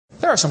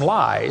are some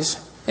lies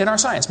in our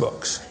science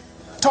books.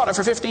 Taught it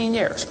for 15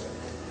 years.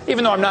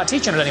 Even though I'm not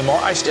teaching it anymore,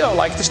 I still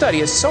like to study.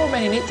 It's so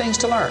many neat things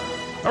to learn.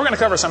 We're going to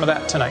cover some of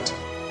that tonight.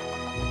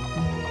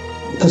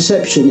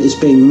 Perception is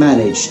being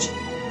managed.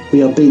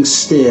 We are being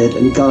steered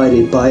and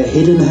guided by a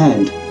hidden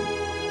hand.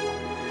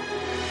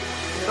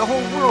 The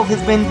whole world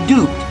has been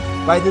duped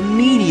by the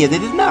media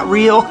that is not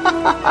real.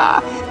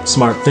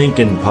 Smart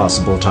thinking,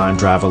 possible time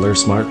traveler,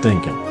 smart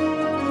thinking.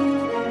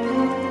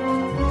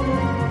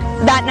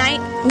 That night,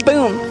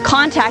 boom,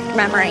 contact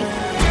memory.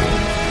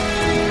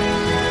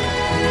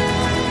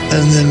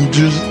 And then,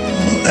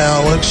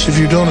 Alex, if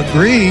you don't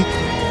agree,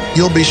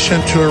 you'll be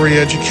sent to a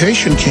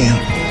re-education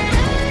camp.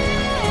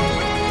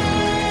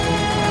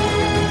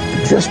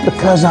 Just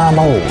because I'm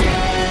old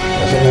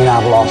doesn't mean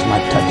I've lost my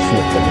touch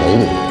with the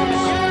ladies.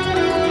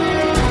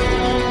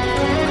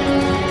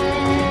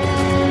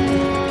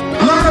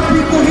 A lot of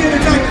people here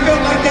tonight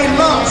felt like they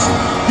lost.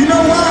 You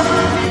know why?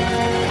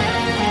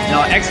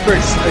 Now,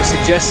 experts are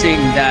suggesting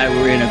that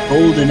we're in a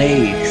golden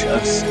age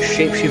of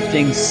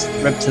shape-shifting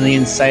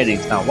reptilian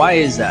sightings. Now, why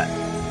is that?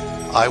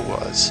 I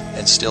was,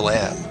 and still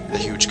am, a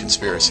huge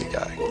conspiracy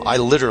guy. I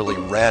literally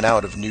ran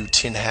out of new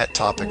tin hat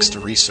topics to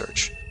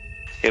research.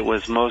 It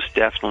was most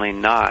definitely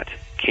not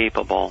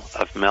capable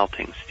of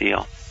melting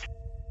steel.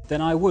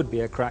 Then I would be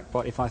a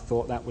crackpot if I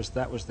thought that was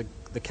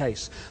the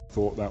case.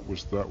 Thought that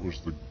was the case.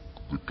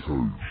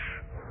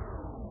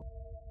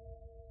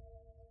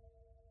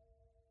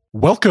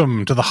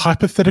 Welcome to the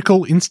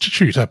Hypothetical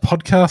Institute, a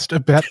podcast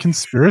about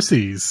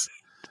conspiracies.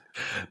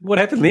 What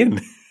happened then?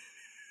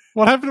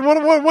 What happened?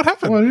 What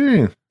happened? What do you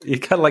mean? You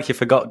kind of like you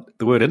forgot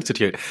the word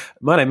institute.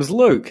 My name is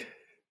Luke.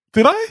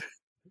 Did I?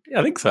 Yeah,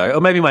 I think so. Or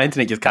maybe my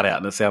internet just cut out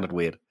and it sounded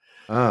weird.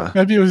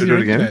 Maybe it was your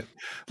internet.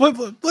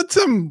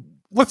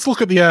 Let's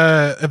look at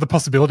the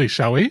possibilities,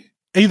 shall we?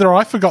 Either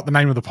I forgot the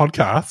name of the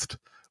podcast,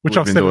 which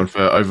I've been doing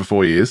for over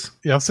 4 years.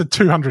 Yeah, I've said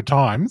 200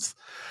 times,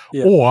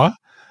 or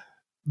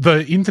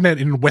the internet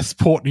in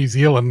Westport, New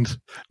Zealand,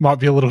 might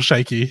be a little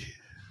shaky.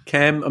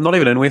 Cam, I'm not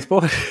even in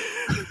Westport.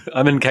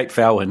 I'm in Cape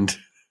Foulwind.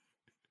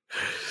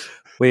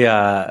 We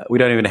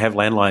don't even have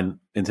landline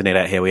internet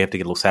out here. We have to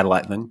get a little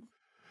satellite thing.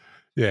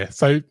 Yeah,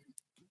 so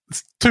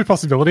it's two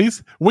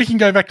possibilities. We can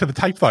go back to the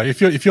tape though. If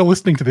you're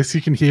listening to this,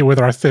 you can hear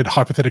whether I said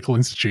Hypothetical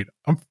Institute.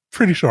 I'm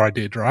pretty sure I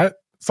did, right?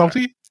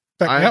 Salty?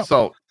 I'm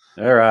Salt.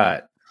 All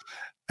right.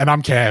 And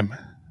I'm Cam.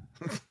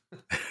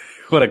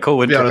 What a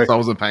cool intro. To be honest, I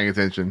wasn't paying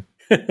attention.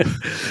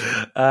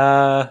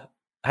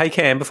 Hey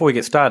Cam, before we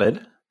get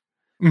started,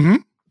 mm-hmm.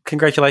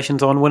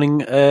 Congratulations on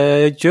winning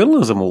a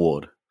journalism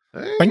award.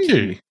 Hey. Thank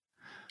you.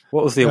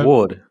 What was the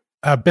award?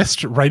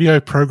 Best Radio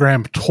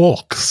Program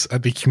Talks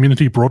at the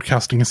Community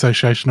Broadcasting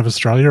Association of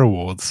Australia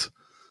Awards.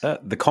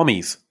 The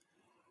commies.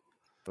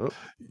 Oh.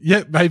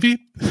 Yeah, maybe.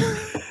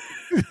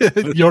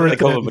 They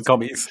call them the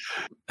commies.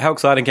 How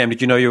exciting, Cam? Did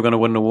you know you were going to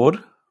win an award?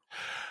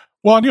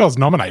 Well, I knew I was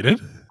nominated.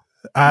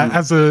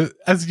 As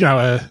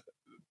a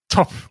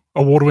top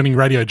award-winning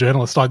radio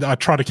journalist, I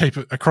try to keep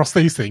it across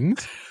these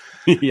things.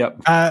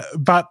 Yep.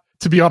 But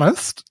to be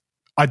honest,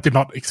 I did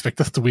not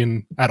expect us to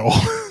win at all.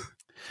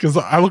 Because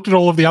I looked at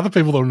all of the other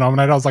people that were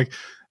nominated, I was like,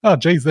 oh,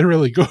 geez, they're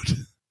really good.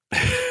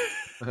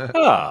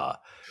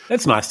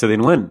 That's nice to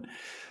then win.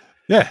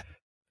 Yeah.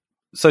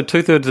 So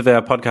 2/3 of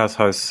our podcast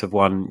hosts have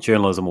won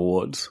journalism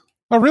awards.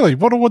 Oh, really?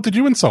 What award did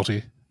you win,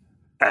 Salty?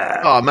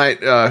 Mate,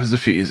 it was a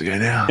few years ago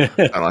now. I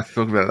don't like to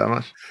talk about it that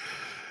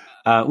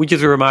much. Which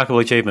is a remarkable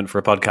achievement for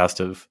a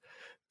podcast of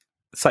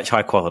such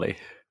high quality.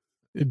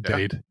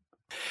 Indeed.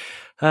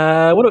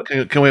 Yeah.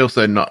 Can we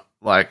also not,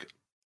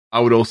 I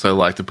would also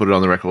like to put it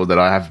on the record that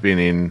I have been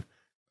in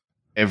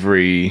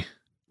every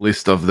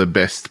list of the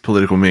best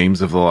political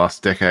memes of the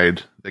last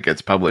decade that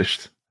gets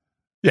published.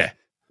 Yeah.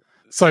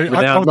 So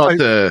not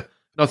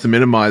to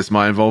minimize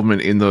my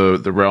involvement in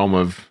the realm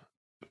of,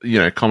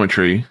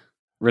 commentary.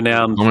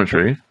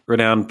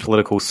 Renowned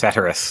political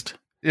satirist.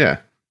 Yeah.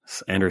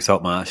 Andrew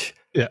Saltmarsh.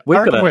 Yeah.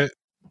 We've got a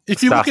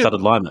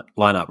star-studded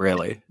lineup,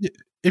 really.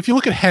 If you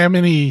look at how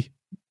many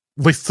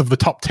lists of the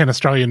top 10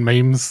 Australian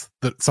memes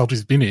that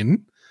Salty's been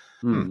in,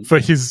 for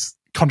his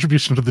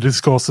contribution to the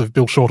discourse of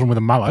Bill Shorten with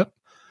a mullet,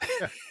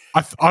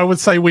 I would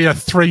say we are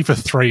 3 for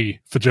 3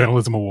 for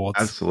journalism awards.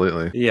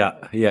 Absolutely.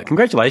 Yeah.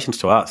 Congratulations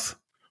to us.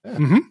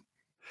 Mm-hmm.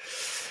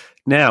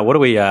 Now, what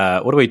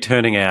are we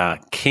turning our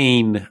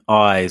keen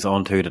eyes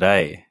onto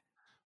today?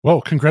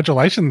 Well,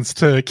 congratulations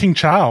to King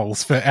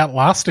Charles for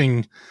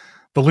outlasting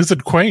the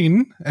Lizard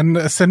Queen and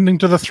ascending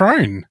to the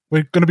throne.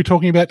 We're going to be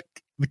talking about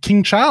the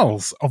King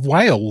Charles of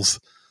Wales.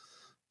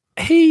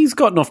 He's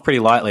gotten off pretty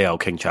lightly,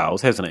 old King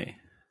Charles, hasn't he?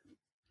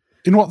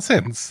 In what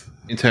sense?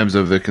 In terms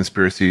of the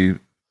conspiracy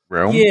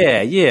realm?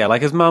 Yeah.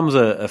 Like his mum's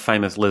a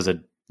famous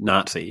lizard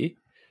Nazi.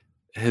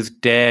 His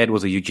dad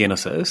was a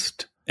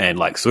eugenicist and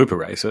super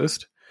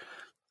racist.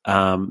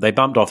 They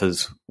bumped off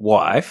his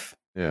wife.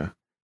 Yeah.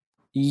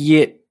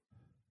 Yet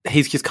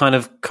he's just kind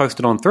of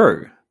coasted on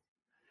through.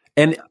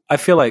 And I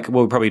feel like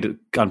we'll probably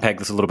unpack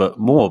this a little bit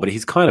more, but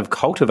he's kind of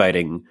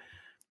cultivating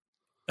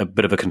a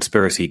bit of a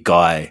conspiracy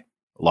guy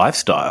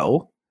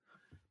lifestyle,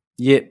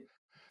 yet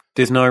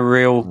there's no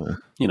real,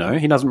 he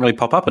doesn't really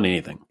pop up in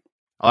anything.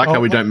 I like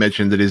how we don't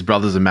mention that his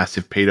brother's a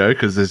massive pedo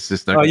because there's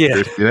just no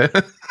conspiracy there.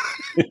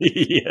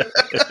 Yeah.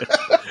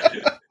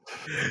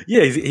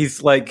 Yeah,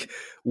 he's like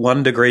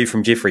 1 degree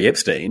from Jeffrey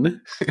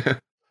Epstein.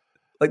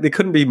 Like, there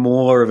couldn't be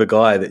more of a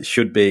guy that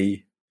should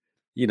be,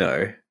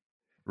 right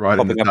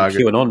popping up in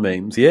QAnon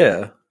memes.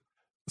 Yeah.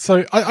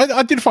 So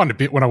I did find a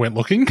bit when I went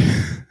looking.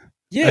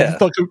 Yeah.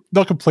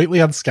 Not completely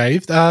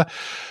unscathed.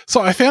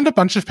 So I found a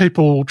bunch of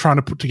people trying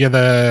to put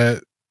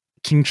together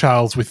King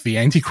Charles with the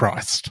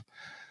Antichrist.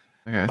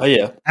 Okay. Oh,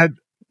 yeah. And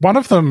one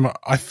of them,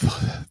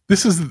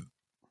 this is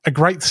a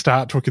great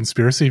start to a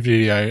conspiracy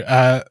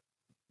video.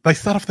 They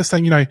start off this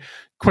saying,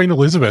 Queen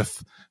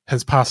Elizabeth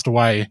has passed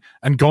away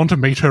and gone to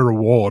meet her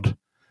reward.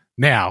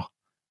 Now,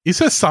 is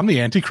her son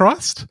the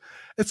Antichrist?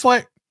 It's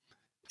like,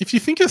 if you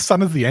think her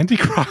son is the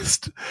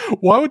Antichrist,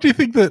 why would you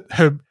think that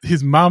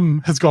his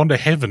mum has gone to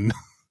heaven?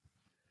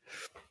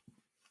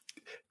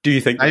 Do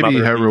you think maybe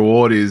her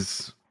reward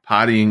is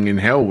partying in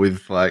hell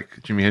with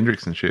like Jimi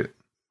Hendrix and shit?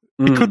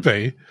 It could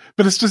be,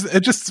 but it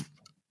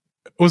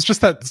was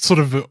just that sort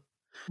of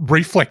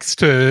reflex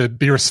to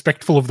be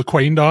respectful of the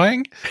Queen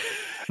dying.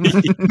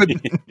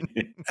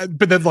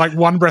 but then, like,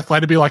 one breath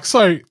later, be like,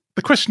 so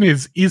the question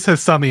is her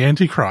son the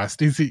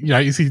Antichrist? Is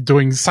he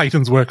doing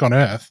Satan's work on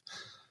Earth?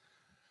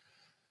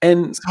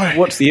 And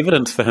what's the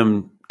evidence for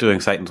him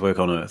doing Satan's work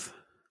on Earth?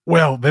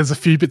 Well, there's a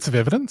few bits of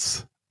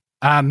evidence.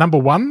 Number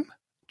one,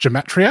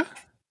 gematria.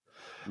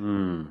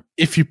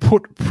 If you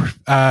put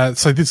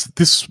so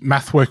this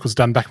math work was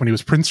done back when he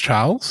was Prince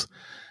Charles.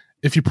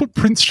 If you put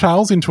Prince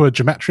Charles into a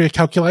gematria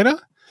calculator,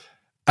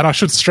 and I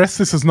should stress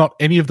this is not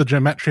any of the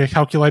gematria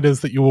calculators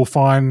that you will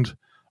find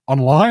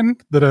online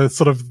that are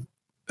sort of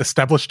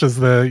established as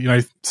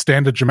the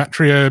standard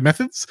gematria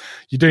methods.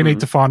 You do need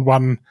to find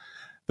one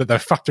that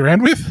they've fucked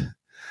around with.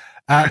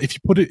 If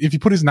you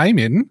put his name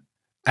in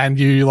and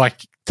you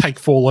like take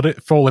four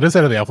letters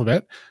out of the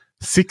alphabet,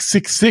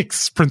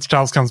 666 Prince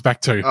Charles comes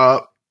back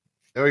to.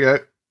 There we go.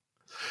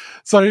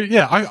 So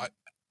yeah,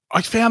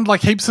 I found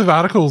like heaps of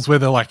articles where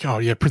they're like, oh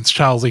yeah, Prince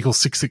Charles equals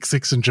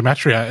 666 in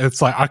gematria. It's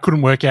like I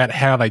couldn't work out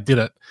how they did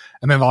it,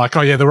 and then they're like,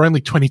 oh yeah, there were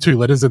only 22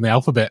 letters in the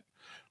alphabet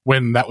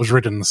when that was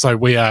written, so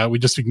we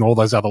just ignore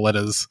those other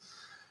letters,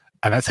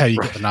 and that's how you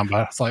get the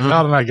number. It's like,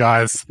 I don't know,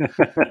 guys.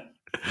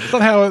 It's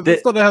not how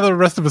the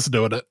rest of us are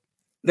doing it.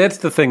 That's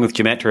the thing with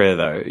gematria,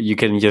 though. You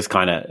can just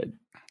kind of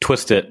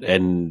twist it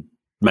and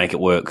make it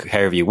work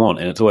however you want,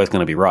 and it's always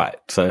going to be right.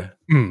 So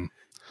no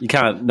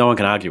one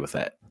can argue with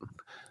that.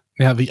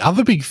 Now, the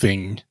other big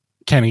thing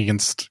counting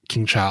against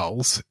King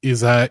Charles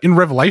is in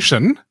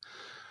Revelation,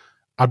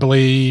 I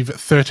believe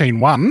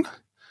 13:1,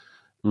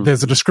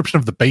 there's a description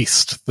of the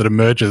beast that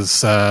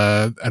emerges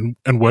and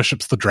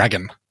worships the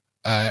dragon.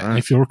 And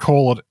if you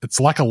recall, it's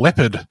like a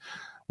leopard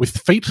with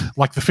feet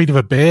like the feet of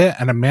a bear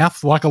and a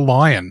mouth like a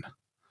lion.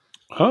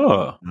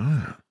 Oh.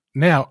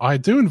 Now, I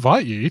do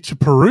invite you to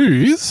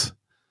peruse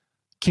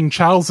King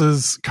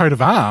Charles's coat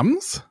of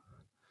arms,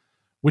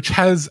 which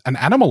has an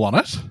animal on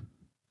it,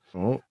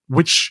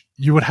 which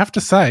you would have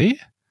to say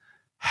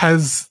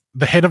has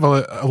the head of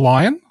a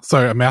lion,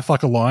 so a mouth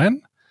like a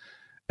lion.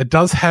 It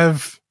does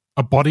have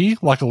a body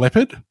like a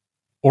leopard,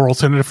 or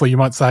alternatively, you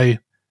might say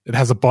it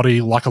has a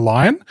body like a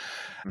lion,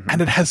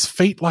 and it has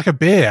feet like a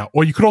bear,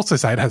 or you could also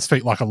say it has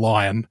feet like a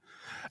lion.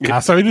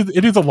 So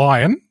it is a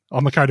lion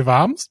on the coat of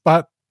arms,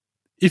 but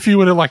if you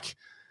were to like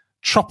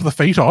chop the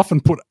feet off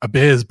and put a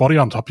bear's body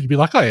on top, you'd be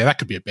like, oh yeah, that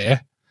could be a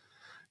bear,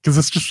 because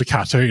it's just a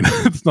cartoon.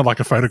 It's not like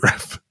a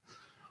photograph.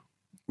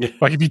 Yeah.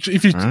 Like if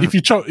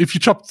you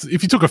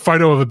took a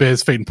photo of a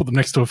bear's feet and put them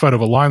next to a photo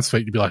of a lion's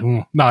feet, you'd be like,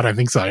 no, I don't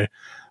think so.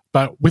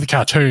 But with a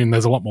cartoon,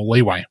 there's a lot more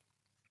leeway.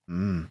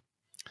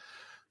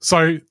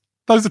 So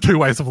those are two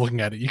ways of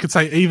looking at it. You could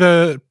say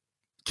either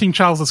King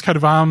Charles's coat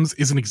of arms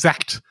is an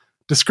exact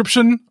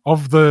description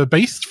of the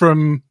beast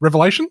from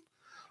Revelation,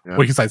 or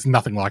you can say it's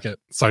nothing like it.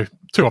 So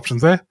two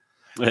options there.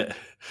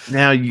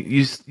 Now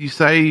you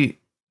say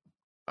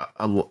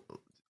a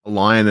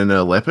lion and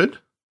a leopard.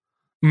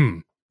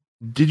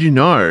 Did you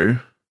know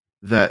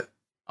that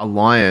a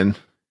lion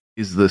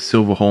is the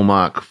silver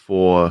hallmark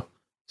for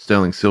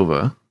sterling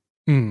silver,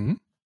 and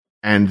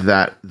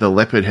that the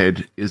leopard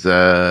head is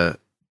a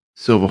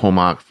silver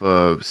hallmark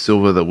for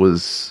silver that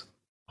was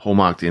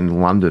hallmarked in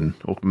London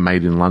or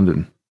made in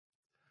London?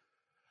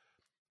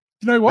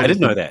 You know what? I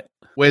didn't know that.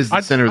 Where's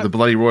the center of the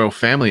bloody royal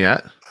family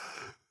at?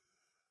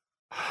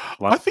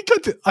 I think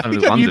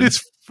I knew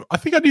this. I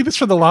think I knew this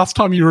from the last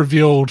time you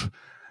revealed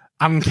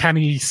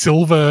uncanny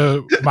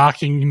silver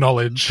marking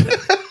knowledge.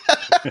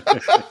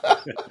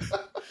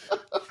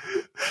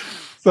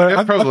 So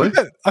yeah, probably.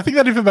 I think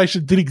that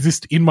information did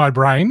exist in my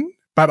brain,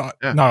 but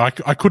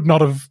I could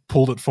not have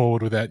pulled it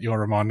forward without your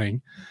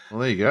reminding. Well,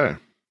 there you go.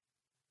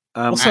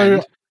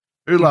 Also,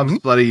 who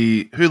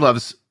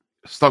loves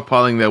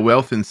stockpiling their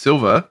wealth in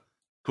silver?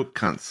 Cook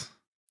cunts.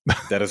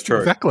 That is true.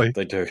 Exactly.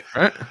 They do.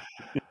 Right?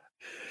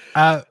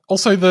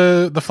 Also,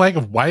 the flag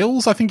of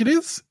Wales, I think it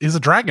is a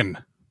dragon.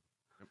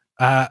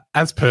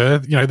 As per,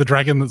 the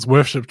dragon that's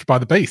worshipped by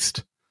the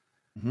beast.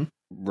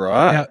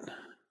 Right. Now,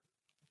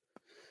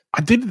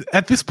 I did,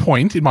 at this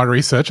point in my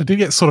research, I did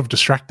get sort of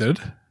distracted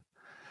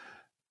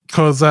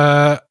because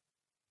the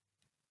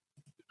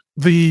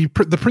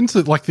Prince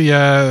of, like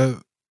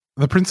the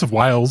Prince of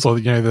Wales, or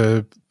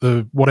the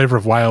whatever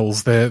of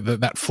Wales,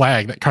 that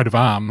flag, that coat of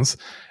arms,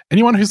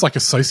 anyone who's like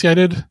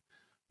associated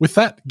with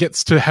that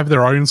gets to have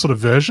their own sort of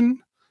version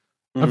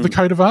of the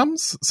coat of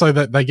arms, so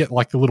that they get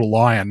like the little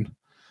lion.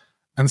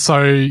 And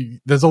so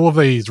there's all of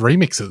these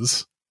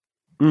remixes.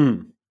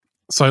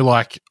 So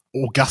like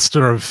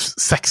Augusta of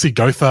Saxe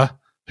Gotha,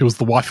 who was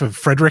the wife of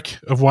Frederick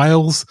of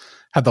Wales,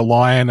 had the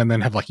lion and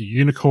then had like a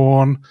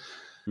unicorn.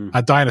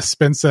 Diana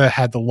Spencer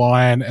had the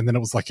lion, and then it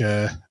was like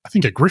I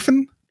think a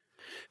griffin.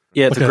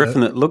 Yeah, it's like a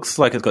griffin that looks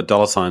like it's got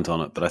dollar signs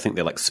on it, but I think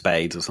they're like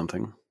spades or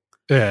something.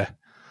 Yeah.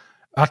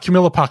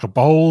 Camilla Parker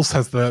Bowles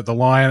has the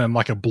lion and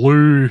like a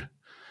blue,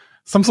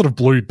 some sort of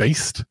blue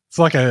beast. It's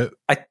like I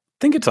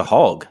think it's a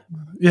hog.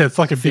 Yeah, it's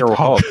like a big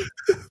hog.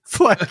 It's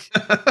like,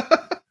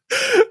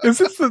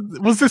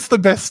 was this the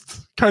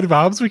best coat of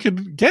arms we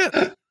could get?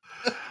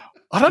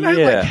 I don't know.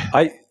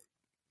 Yeah,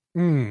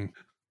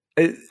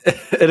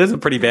 it is a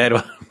pretty bad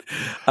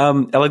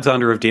one.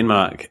 Alexander of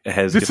Denmark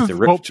has just a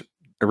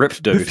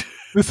ripped dude.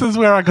 This is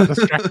where I got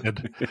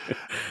distracted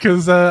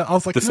because I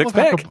was like, the six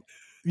pack.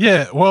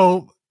 Yeah,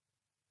 well,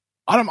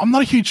 I'm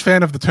not a huge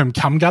fan of the term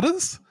cum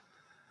gutters.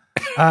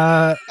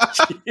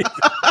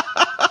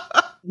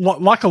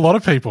 Like a lot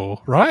of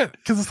people, right?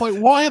 Because it's like,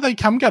 why are they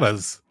cum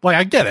gutters? Like,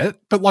 I get it,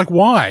 but like,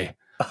 why?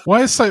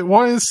 Why is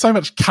so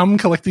much cum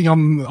collecting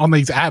on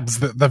these abs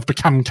that they've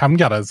become cum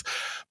gutters?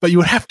 But you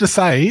would have to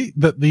say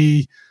that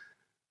the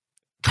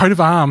coat of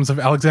arms of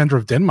Alexander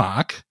of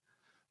Denmark,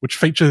 which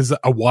features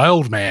a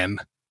wild man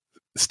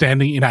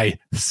standing in a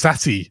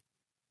sassy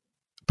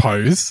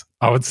pose,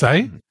 I would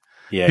say.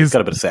 Yeah, he's got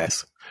a bit of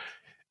sass.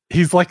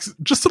 He's like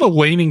just sort of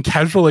leaning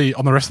casually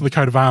on the rest of the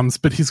coat of arms,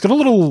 but he's got a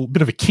little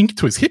bit of a kink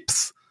to his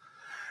hips.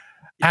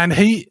 And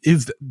he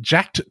is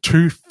jacked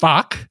to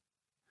fuck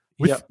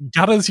with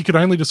gutters you could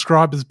only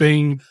describe as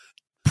being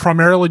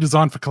primarily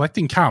designed for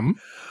collecting cum.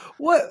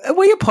 What? Are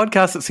we a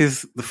podcast that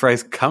says the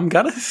phrase cum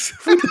gutters?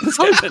 When did this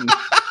happen?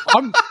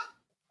 I'm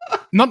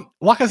not,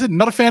 like I said,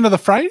 not a fan of the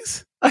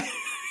phrase.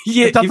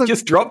 Yeah, you've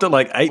just dropped it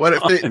like 8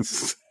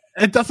 times.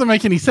 It doesn't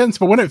make any sense,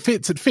 but when it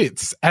fits, it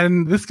fits.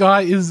 And this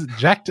guy is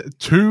jacked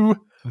to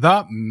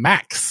the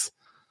max.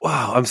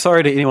 Wow, I'm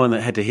sorry to anyone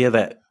that had to hear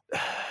that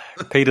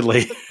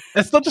repeatedly.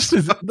 It's not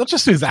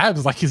just his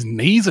abs, like his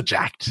knees are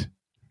jacked.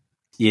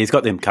 Yeah, he's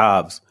got them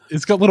calves.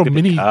 He's got little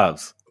mini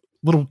calves.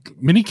 Little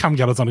mini cum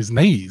gutters on his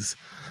knees.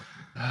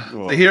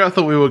 So here I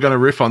thought we were going to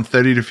riff on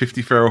 30 to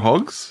 50 feral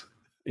hogs.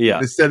 Yeah.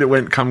 Instead it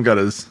went cum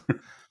gutters.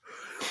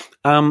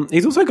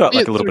 He's also got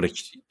like a little bit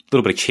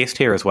of chest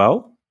hair as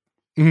well.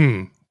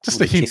 Just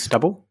a hint. Chest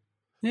stubble.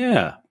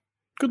 Yeah.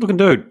 Good looking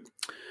dude.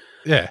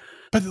 Yeah.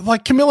 But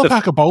like Camilla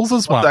Parker Bowles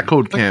as well. What's that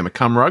called, Cam? A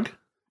cum rug?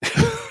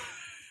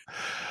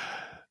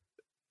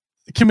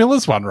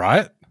 Camilla's one,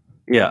 right?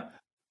 Yeah.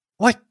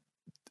 Like,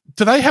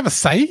 do they have a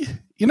say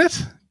in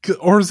it?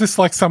 Or is this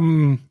like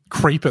some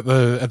creep at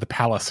the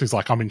palace who's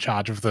like, I'm in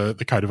charge of the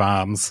coat of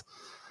arms?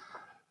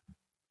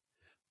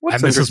 What's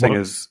and this interesting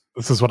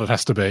is what it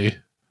has to be.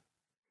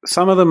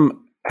 Some of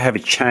them have a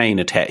chain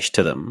attached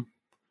to them,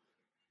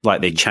 like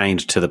they're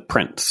chained to the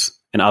prince,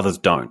 and others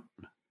don't.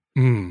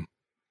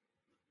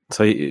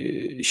 So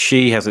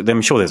she has.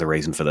 I'm sure there's a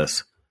reason for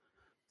this.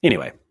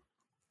 Anyway,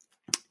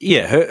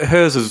 yeah,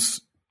 hers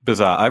is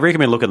bizarre. I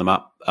recommend looking them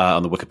up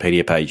on the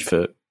Wikipedia page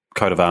for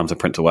coat of arms of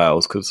Prince of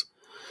Wales, because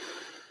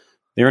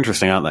they're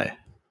interesting, aren't they?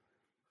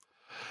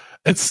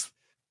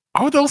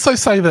 I would also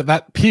say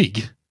that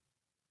pig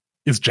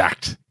is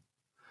jacked.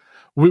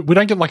 We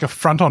don't get like a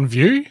front-on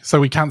view,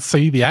 so we can't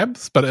see the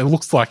abs, but it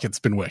looks like it's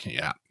been working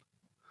out.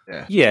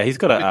 Yeah, he's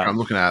got a... I'm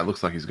looking at it. It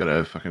looks like he's got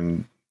a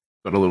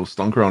little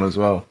stonker on as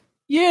well.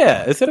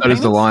 Yeah, is that a That is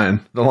the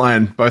lion. The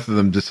lion, both of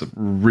them just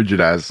rigid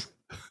as.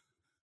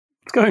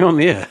 What's going on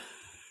there?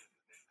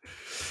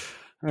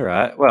 All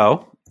right,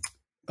 well...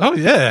 Oh,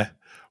 yeah.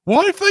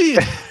 Why have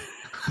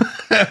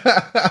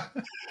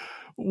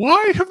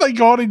they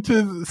gone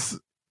into this?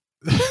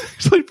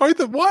 Actually, both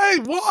of...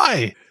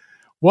 Why?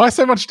 Why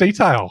so much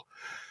detail?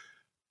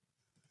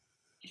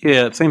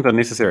 Yeah, it seems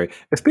unnecessary,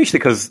 especially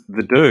because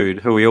the dude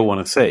who we all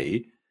want to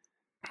see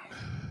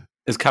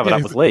is covered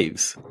up with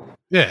leaves.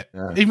 Yeah,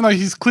 even though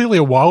he's clearly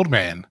a wild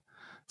man,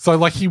 so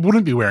like he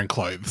wouldn't be wearing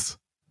clothes.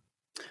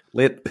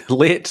 Let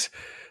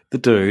the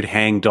dude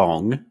hang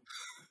dong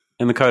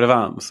in the coat of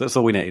arms. That's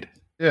all we need.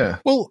 Yeah.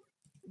 Well,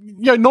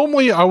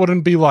 normally I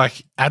wouldn't be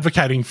like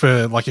advocating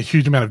for like a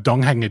huge amount of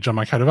dong hangage on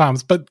my coat of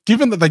arms, but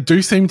given that they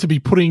do seem to be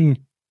putting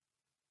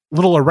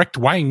little erect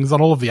wangs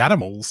on all of the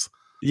animals.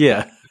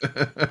 Yeah.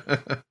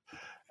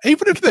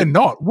 Even if they're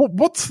not,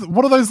 what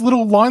are those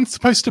little lines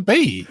supposed to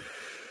be?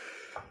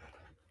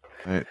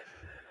 Right.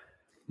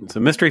 It's a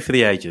mystery for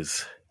the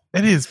ages.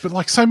 It is, but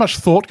like so much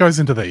thought goes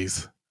into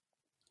these.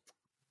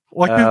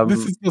 Like this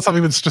is not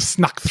something that's just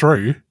snuck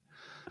through.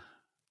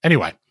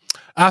 Anyway,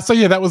 so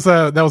yeah, that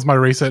was my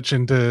research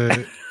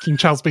into King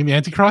Charles being the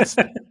Antichrist.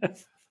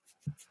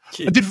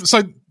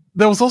 So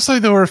there was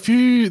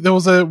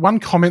one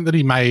comment that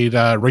he made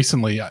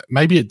recently,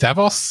 maybe at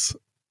Davos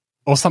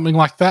or something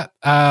like that,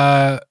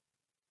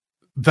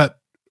 that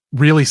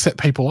really set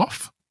people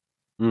off.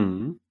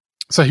 Mm.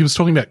 So he was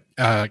talking about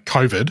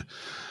COVID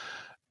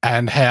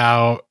and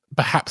how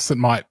perhaps it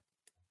might,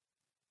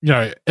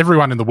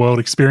 everyone in the world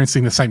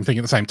experiencing the same thing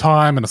at the same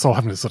time, and it's all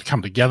having to sort of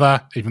come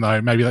together, even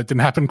though maybe that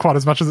didn't happen quite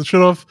as much as it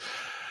should have.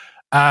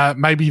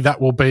 Maybe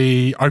that will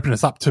open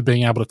us up to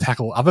being able to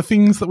tackle other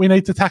things that we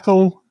need to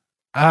tackle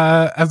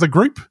as a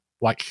group,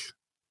 like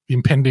the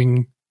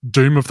impending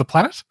doom of the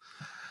planet.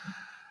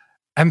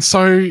 And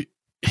so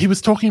he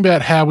was talking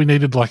about how we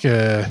needed like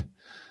a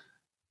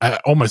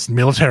almost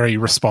military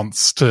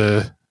response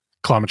to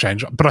climate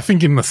change, but I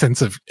think in the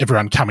sense of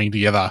everyone coming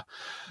together.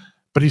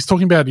 But he's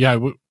talking about,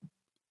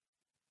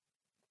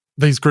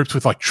 these groups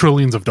with like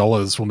trillions of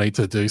dollars will need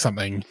to do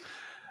something.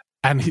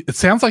 And it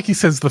sounds like he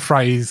says the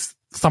phrase,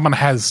 someone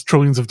has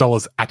trillions of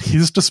dollars at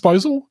his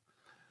disposal.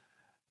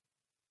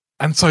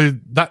 And so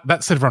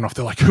that set everyone off.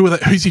 They're like,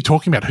 who's he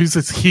talking about? Who's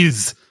this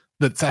his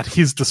that's at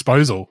his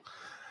disposal?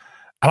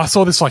 And I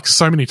saw this like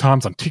so many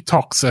times on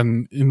TikToks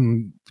and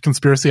in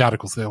conspiracy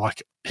articles. They're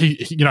like,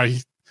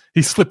 he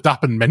slipped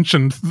up and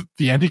mentioned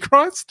the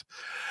Antichrist.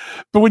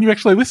 But when you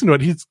actually listen to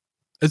it,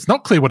 it's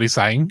not clear what he's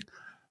saying,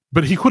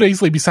 but he could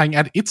easily be saying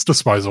at its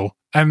disposal.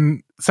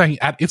 And saying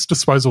at its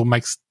disposal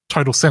makes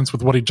total sense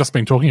with what he'd just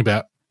been talking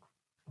about.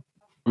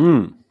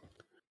 Mm.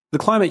 The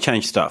climate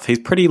change stuff, he's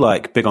pretty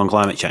like big on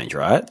climate change,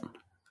 right?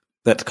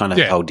 That's kind of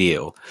the whole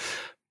deal.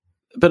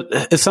 But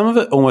is some of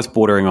it almost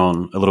bordering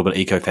on a little bit of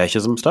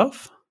eco-fascism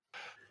stuff?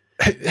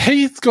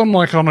 He's gone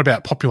on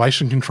about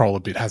population control a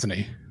bit, hasn't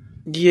he?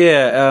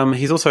 Yeah,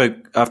 he's also,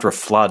 after a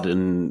flood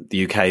in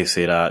the UK,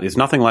 said, there's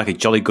nothing like a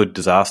jolly good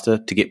disaster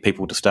to get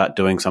people to start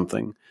doing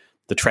something.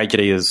 The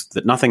tragedy is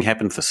that nothing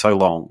happened for so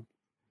long.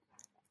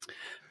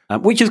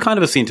 Which is kind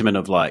of a sentiment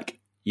of like,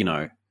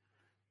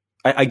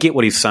 I get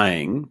what he's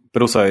saying,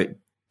 but also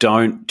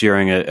don't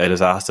during a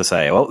disaster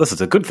say, well, this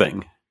is a good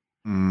thing.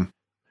 Mm.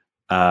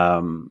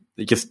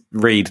 It just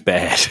reads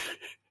bad.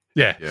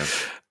 Yeah.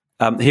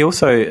 He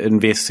also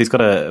invests, he's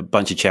got a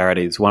bunch of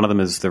charities. One of them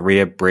is the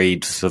Rare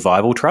Breed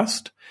Survival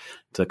Trust.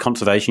 It's a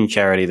conservation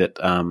charity that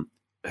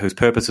whose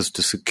purpose is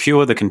to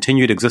secure the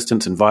continued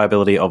existence and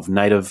viability of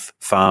native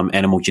farm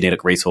animal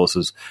genetic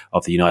resources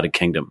of the United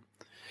Kingdom,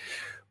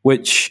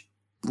 which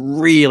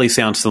really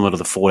sounds similar to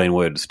the 14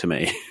 words to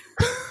me.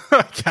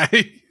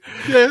 Okay.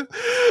 Yeah.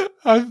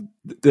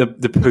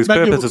 Whose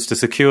purpose is to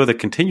secure the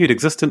continued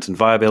existence and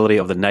viability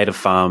of the native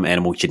farm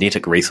animal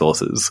genetic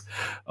resources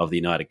of the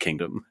United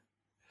Kingdom.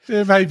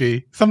 Yeah,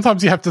 maybe.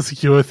 Sometimes you have to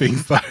secure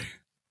things, though.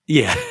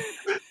 Yeah.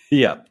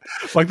 Yeah.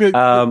 Like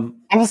I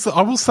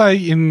will say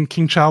in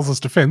King Charles's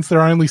defense, there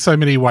are only so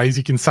many ways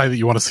you can say that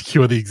you want to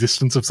secure the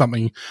existence of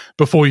something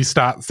before you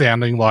start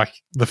sounding like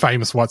the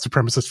famous white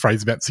supremacist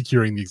phrase about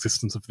securing the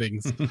existence of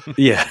things.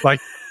 Yeah.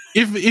 Like,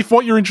 if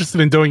what you're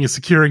interested in doing is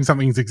securing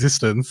something's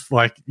existence,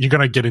 like, you're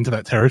going to get into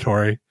that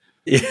territory.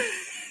 Yeah.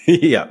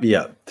 He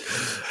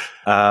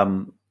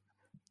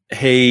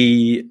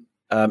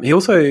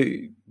also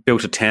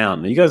built a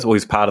town. You guys are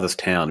always part of this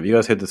town. Have you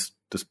guys heard this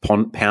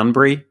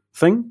Poundbury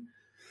thing?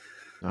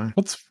 No.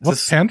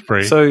 What's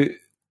Poundbury? So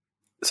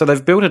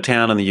they've built a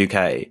town in the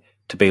UK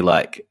to be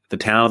like the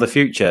town of the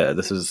future.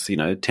 This is,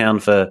 town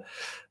for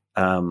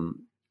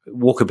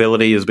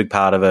walkability is a big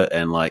part of it,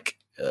 and like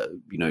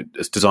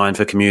it's designed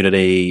for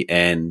community,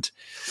 and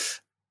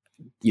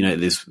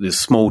there's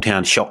small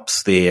town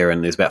shops there,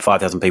 and there's about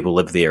 5,000 people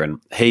live there, and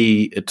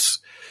it's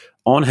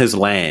on his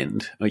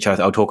land, which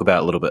I'll talk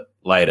about a little bit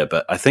later,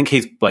 but I think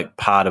he's like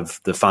part of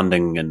the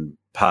funding and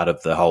part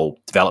of the whole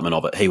development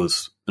of it he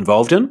was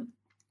involved in.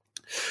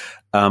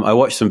 I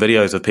watched some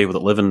videos of people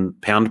that live in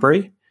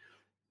Poundbury,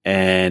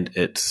 and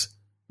it's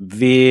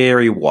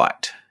very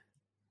white.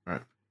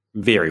 Right.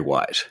 Very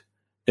white.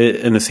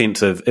 In the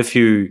sense of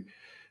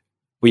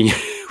when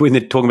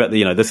they're talking about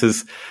this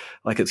is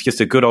like, it's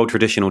just a good old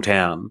traditional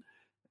town,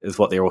 is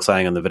what they're all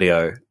saying in the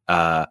video.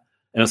 And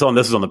this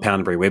is on the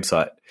Poundbury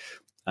website.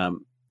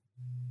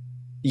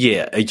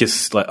 It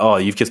just like,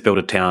 you've just built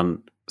a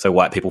town so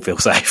white people feel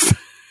safe.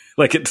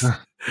 Like it's,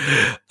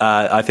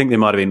 I think there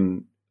might have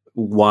been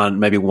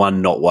maybe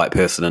one not white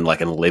person in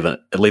like an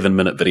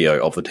 11-minute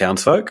video of the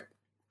townsfolk.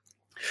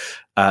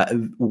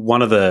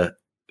 One of the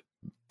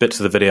bits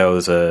of the video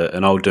is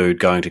an old dude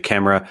going to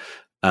camera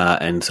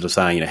and sort of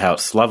saying, how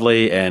it's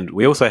lovely, and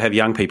we also have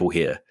young people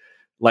here,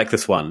 like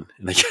this one.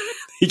 And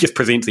he just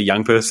presents a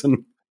young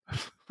person.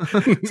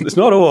 It's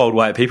not all old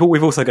white people.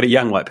 We've also got a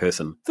young white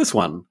person. This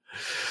one.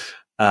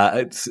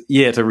 It's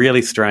a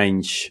really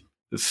strange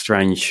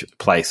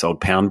place, old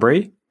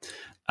Poundbury.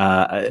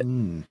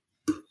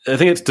 I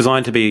think it's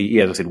designed to be,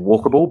 as I said,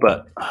 walkable,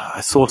 but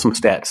I saw some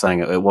stats saying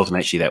it wasn't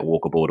actually that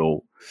walkable at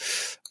all.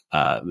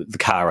 The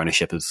car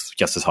ownership is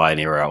just as high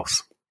anywhere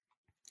else.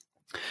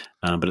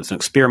 But it's an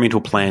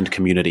experimental planned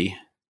community.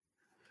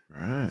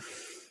 Right.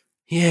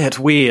 Yeah, it's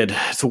weird.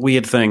 It's a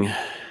weird thing.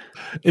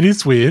 It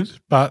is weird,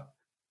 but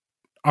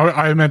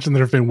I imagine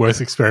there have been worse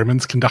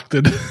experiments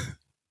conducted.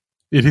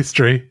 in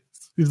history.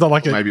 He's not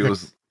like maybe it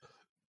was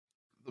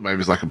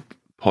like a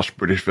posh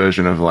British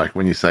version of like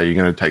when you say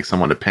you're going to take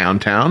someone to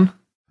Pound Town.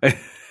 Take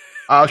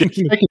it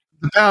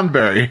to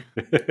Poundbury.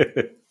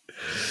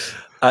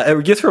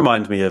 It just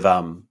reminds me of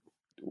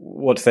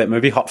what's that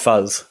movie, Hot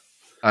Fuzz?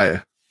 Oh yeah,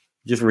 it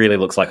just really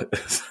looks like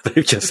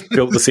they've just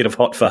built the set of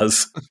Hot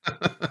Fuzz.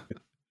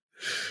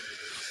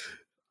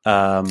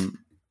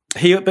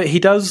 He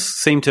does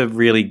seem to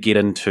really get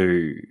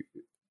into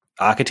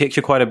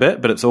architecture quite a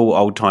bit, but it's all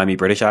old-timey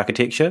British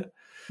architecture.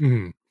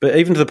 Mm. But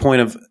even to the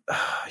point of,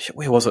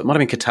 where was it? It might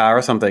have been Qatar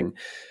or something.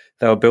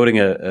 They were building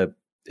an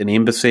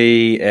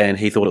embassy and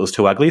he thought it was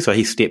too ugly, so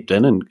he stepped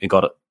in and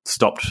got it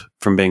stopped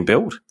from being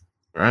built.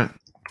 Right.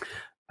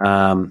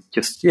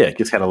 Just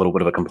had a little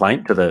bit of a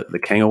complaint to the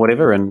king or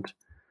whatever. And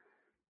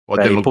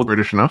didn't look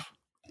British enough?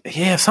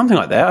 Yeah, something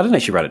like that. I didn't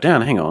actually write it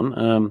down. Hang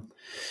on.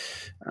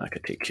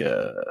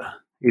 Architecture.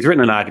 He's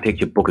written an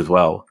architecture book as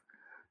well.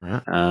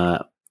 Right.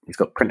 He's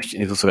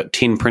also got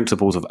 10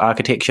 principles of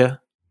architecture.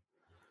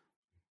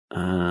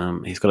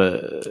 He's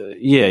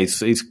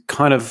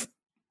kind of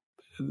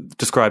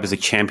described as a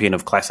champion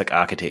of classic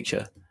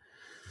architecture,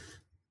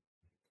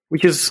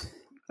 which is,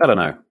 I don't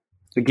know.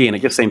 Again,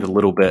 it just seems a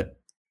little bit,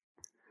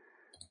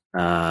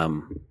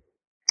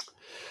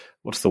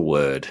 what's the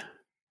word?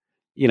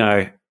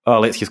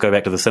 Let's just go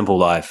back to the simple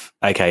life,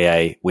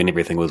 aka when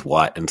everything was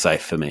white and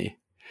safe for me.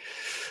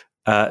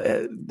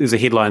 There's a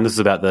headline, this is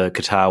about the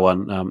Qatar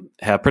one,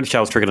 how Prince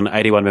Charles triggered an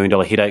 $81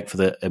 million headache for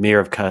the Emir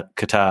of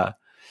Qatar.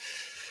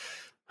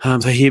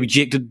 So he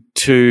objected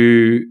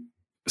to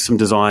some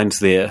designs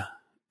there,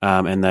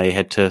 and they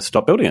had to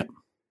stop building it,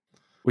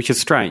 which is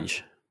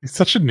strange. He's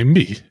such a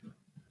NIMBY.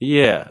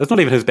 Yeah, it's not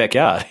even his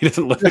backyard. He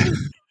doesn't live.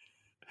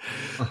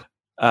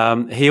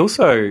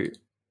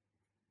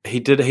 He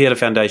had a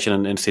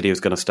foundation and said he was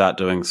going to start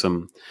doing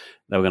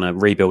they were going to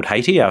rebuild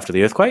Haiti after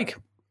the earthquake.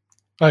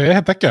 Oh yeah,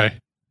 how'd that go?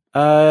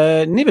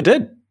 Never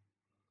did.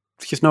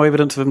 There's just no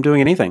evidence of him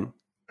doing anything.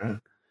 Yeah.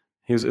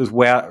 He was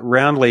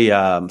roundly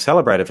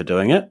celebrated for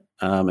doing it,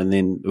 and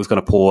then it was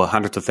going to pour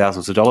hundreds of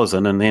thousands of dollars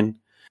in, and then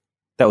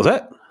that was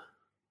it.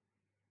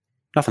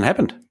 Nothing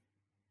happened.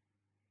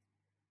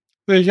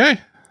 There you go.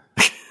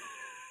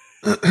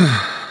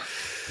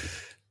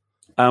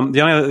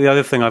 The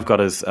other thing I've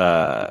got is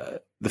the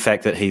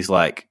fact that he's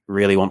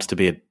really wants to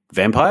be a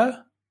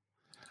vampire.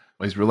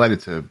 Well, he's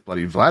related to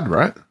bloody Vlad,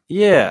 right?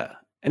 Yeah,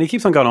 and he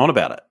keeps on going on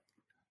about it.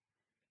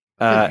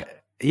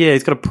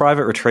 He's got a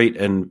private retreat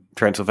in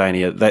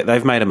Transylvania.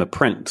 They've made him a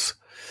prince,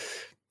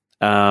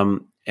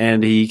 and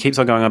he keeps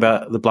on going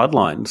about the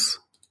bloodlines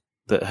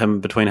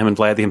between him and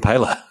Vlad the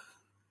Impaler,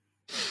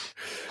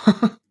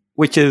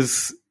 which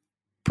is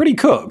pretty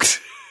cooked.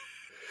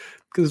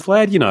 Because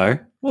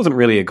Vlad, wasn't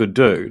really a good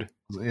dude.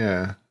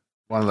 Yeah,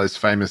 one of those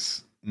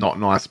famous not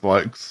nice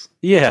blokes.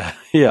 Yeah.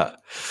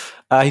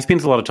 He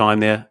spends a lot of time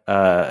there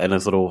in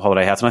his little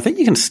holiday house, and I think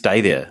you can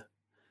stay there.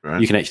 Right.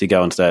 You can actually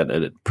go and stay at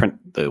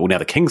now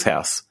the King's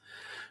House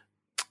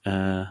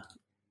in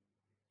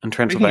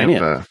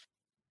Transylvania.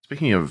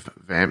 Speaking of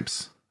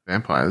vampires,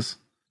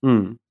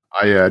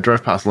 I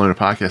drove past Luna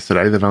Park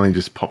yesterday. They've only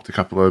just popped a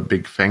couple of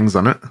big fangs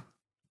on it.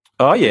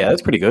 Oh, yeah,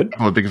 that's pretty good. A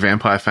couple of big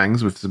vampire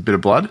fangs with a bit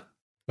of blood.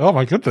 Oh,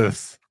 my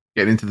goodness.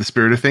 Get into the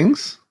spirit of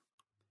things.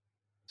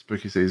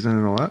 Spooky season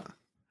and all that.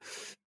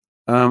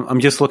 I'm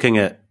just looking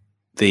at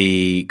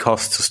the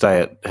cost to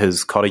stay at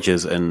his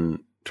cottages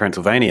in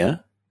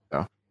Transylvania.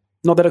 Yeah.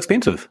 Not that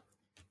expensive.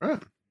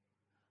 Right.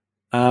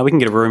 We can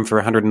get a room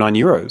for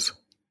 €109.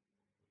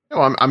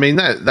 Oh, I mean,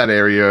 that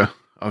area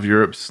of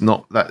Europe's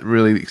not that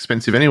really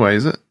expensive anyway,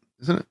 is it?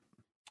 Isn't it?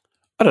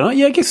 I don't know.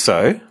 Yeah, I guess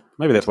so.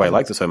 Maybe that's why he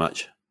likes it so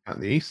much. Out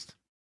in the east.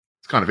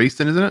 It's kind of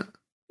eastern, isn't it?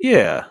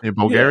 Yeah. Near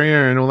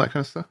Bulgaria and all that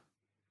kind of stuff.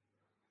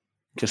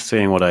 Just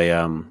seeing what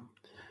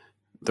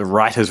the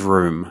writer's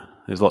room.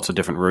 There's lots of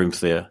different rooms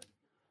there.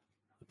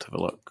 Let's have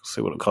a look.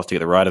 See what it costs to get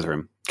the writer's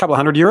room. A couple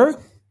of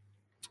 €100.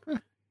 Yeah.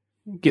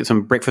 Get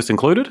some breakfast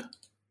included.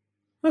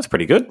 That's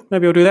pretty good.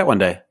 Maybe I'll do that one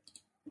day.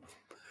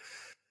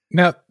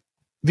 Now,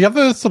 the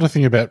other sort of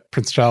thing about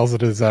Prince Charles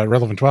that is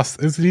relevant to us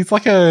is that he's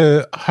like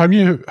a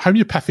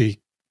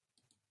homeopathy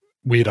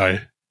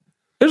weirdo.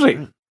 Is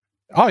he?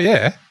 Oh,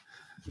 yeah.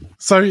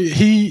 So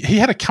he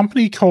had a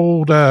company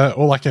called,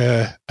 or like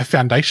a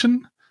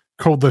foundation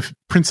called the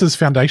Prince's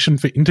Foundation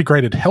for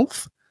Integrated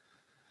Health,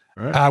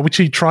 right. Which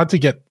he tried to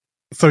get.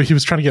 So he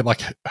was trying to get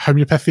like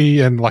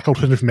homeopathy and like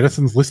alternative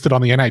medicines listed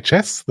on the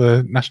NHS,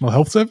 the National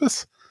Health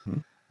Service.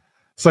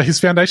 So his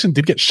foundation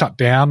did get shut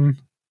down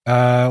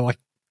like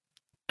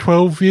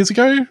 12 years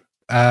ago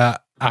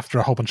after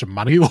a whole bunch of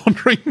money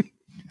laundering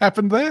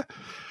happened there.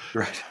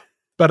 Right.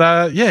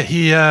 But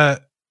he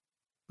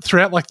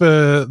throughout like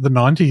the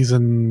 90s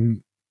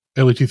and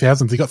early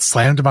 2000s, he got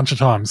slammed a bunch of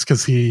times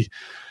because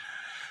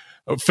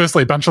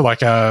firstly, a bunch of like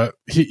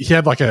he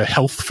had like a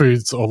health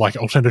foods or like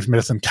alternative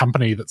medicine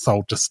company that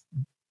sold just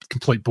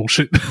complete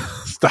bullshit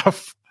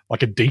stuff,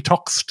 like a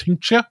detox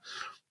tincture.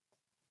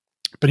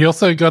 But he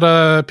also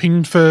got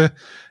pinged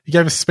he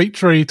gave a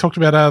speech where he talked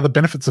about the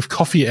benefits of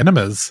coffee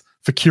enemas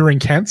for curing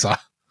cancer.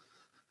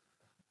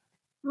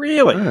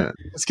 Really? Yeah.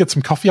 Let's get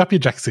some coffee up your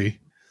Jaxie.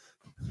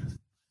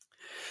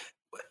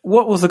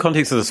 What was the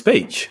context of the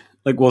speech?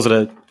 Like, was it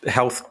a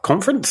health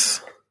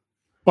conference?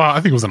 Well,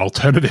 I think it was an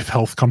alternative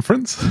health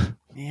conference.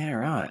 Yeah,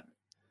 right.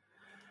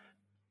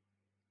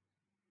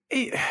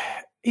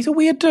 He's a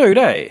weird dude,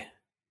 eh?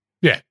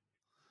 Yeah.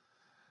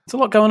 There's a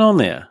lot going on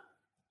there.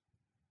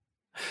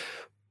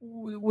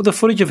 With the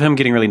footage of him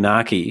getting really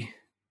narky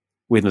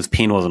when his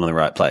pen wasn't in the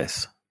right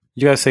place.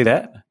 Did you guys see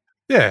that?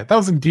 Yeah, that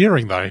was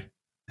endearing, though.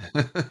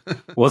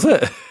 Was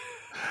it?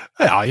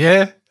 Oh,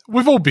 yeah.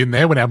 We've all been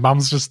there when our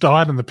mum's just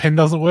died and the pen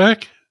doesn't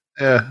work.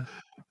 Yeah.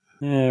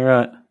 Yeah,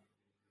 right.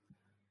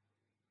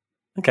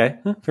 Okay,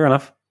 fair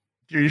enough.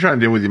 You're trying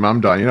to deal with your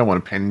mum dying. You don't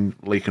want a pen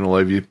leaking all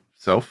over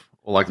yourself.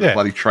 Or like the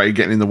bloody tray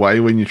getting in the way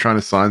when you're trying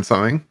to sign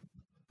something.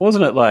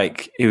 Wasn't it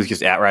like he was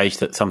just outraged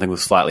that something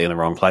was slightly in the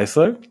wrong place,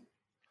 though?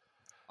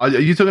 Are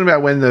you talking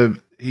about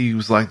when he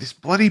was like, this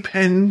bloody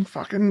pen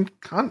fucking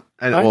cunt?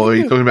 Or are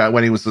you talking about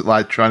when he was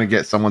like trying to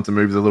get someone to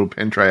move the little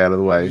pen tray out of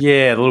the way?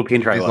 Yeah, the little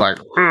pen tray. He's like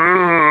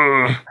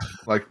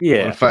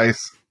yeah, on the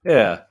face.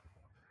 Yeah.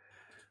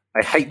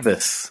 I hate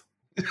this.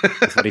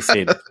 That's what he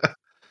said.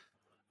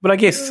 But I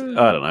guess, I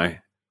don't know.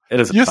 It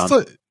is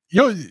fun.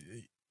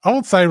 I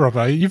would say,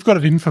 Robbo, you've got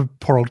it in for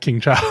poor old King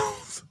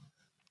Charles.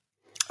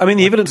 I mean,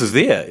 the evidence is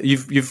there.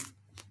 You've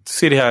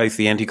said how he's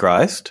the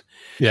Antichrist.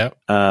 Yeah.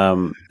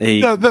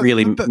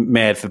 Really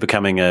mad for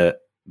becoming a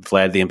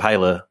Vlad the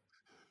Impaler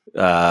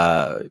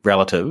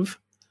relative.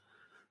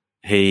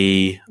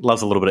 He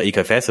loves a little bit of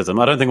eco-fascism.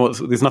 I don't think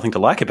there's nothing to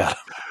like about him.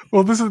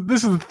 Well, this is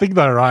the thing,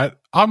 though, right?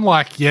 I'm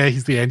like, yeah,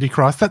 he's the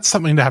Antichrist. That's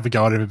something to have a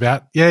go at him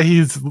about. Yeah,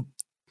 he's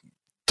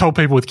told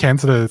people with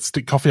cancer to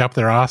stick coffee up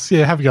their ass.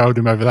 Yeah, have a go at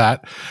him over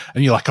that.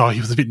 And you're like, oh, he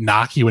was a bit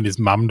narky when his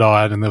mum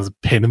died and there was a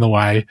pen in the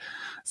way.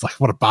 It's like,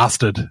 what a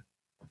bastard.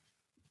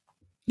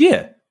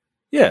 Yeah.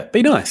 Yeah,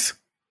 be nice.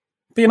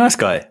 Be a nice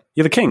guy.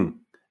 You're the king.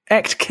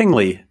 Act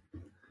kingly.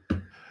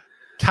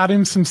 Cut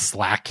him some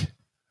slack.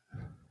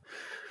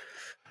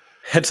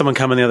 Had someone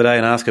come in the other day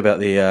and ask about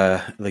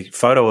the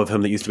photo of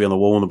him that used to be on the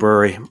wall in the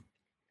brewery.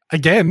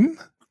 Again?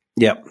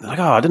 Yeah. Like,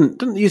 oh, didn't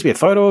there used to be a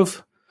photo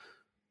of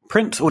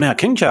Prince or now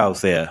King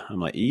Charles there? I'm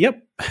like,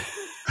 yep.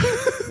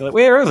 Like,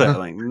 where is it? I'm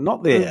like,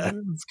 not there.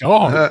 It's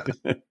gone.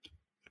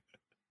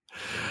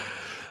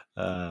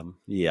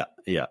 Yeah.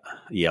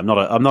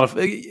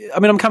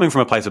 I'm coming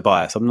from a place of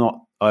bias. I'm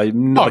not a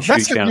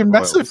huge fan. You're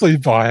massively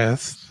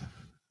biased.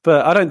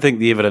 But I don't think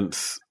the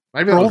evidence.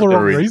 Maybe for all the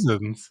wrong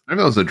reasons. Maybe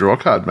that was a draw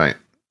card, mate.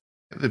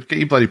 Get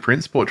your bloody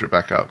Prince portrait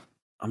back up.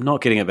 I'm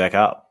not getting it back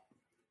up.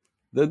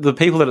 The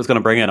people that it's going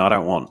to bring in, I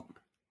don't want.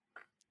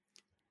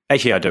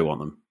 Actually, I do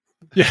want them.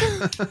 Yeah.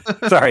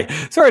 Sorry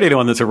to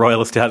anyone that's a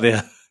royalist out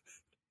there.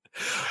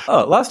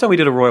 Oh, last time we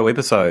did a royal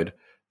episode,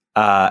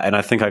 and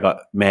I think I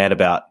got mad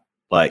about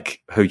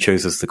like who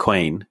chooses the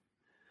Queen,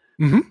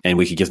 and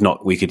we could just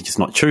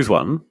not choose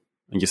one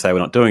and just say we're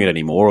not doing it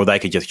anymore, or they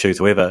could just choose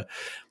whoever.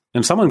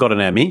 And someone got in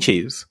our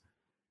menchies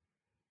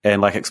and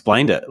like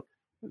explained it.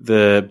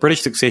 The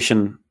British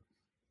succession,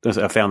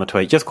 I found the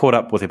tweet, just caught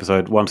up with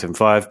episode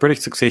 175. British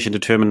succession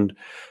determined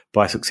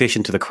by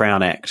Succession to the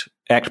Crown Act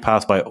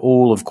passed by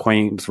all of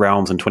Queen's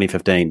realms in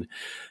 2015.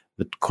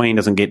 The Queen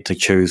doesn't get to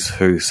choose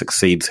who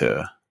succeeds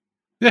her.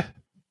 Yeah.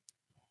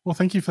 Well,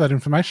 thank you for that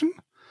information.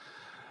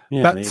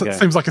 Yeah, that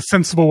seems like a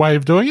sensible way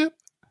of doing it.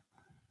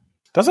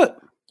 Does it?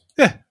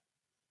 Yeah.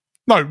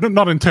 No,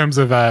 not in terms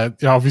of,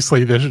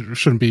 obviously there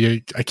shouldn't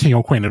be a king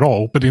or queen at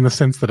all, but in the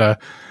sense that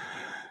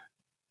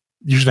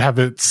you should have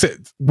it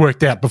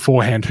worked out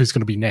beforehand who's going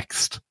to be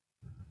next.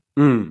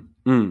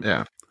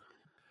 Yeah.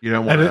 You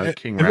don't want a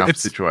King Ralph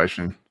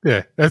situation.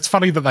 Yeah. It's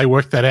funny that they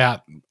worked that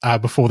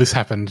out before this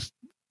happened.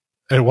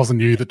 And it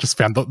wasn't you that just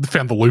found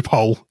the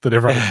loophole that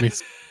everyone had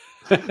missed.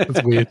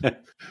 That's weird.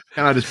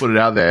 Can I just put it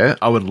out there?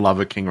 I would love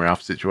a King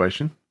Ralph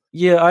situation.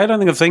 Yeah, I don't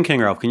think I've seen King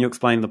Ralph. Can you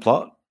explain the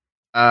plot?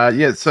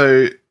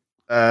 So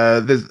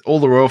there's all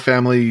the royal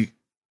family,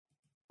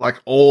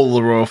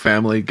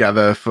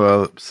 gather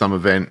for some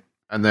event,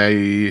 and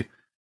they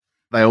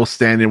all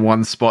stand in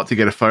one spot to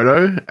get a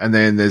photo, and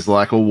then there's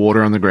like all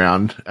water on the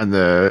ground, and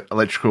the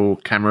electrical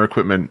camera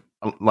equipment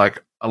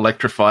like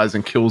electrifies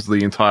and kills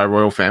the entire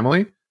royal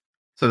family.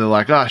 So they're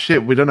like, oh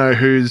shit, we don't know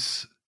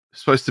who's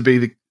supposed to be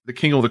the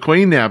king or the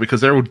queen now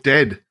because they're all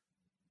dead.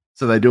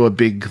 So they do a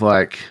big,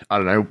 like, I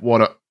don't know,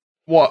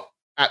 what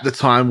at the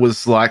time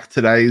was like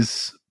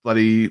today's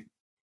bloody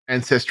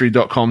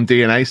Ancestry.com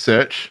DNA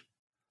search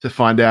to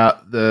find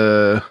out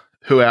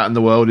who out in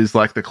the world is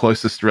like the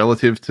closest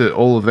relative to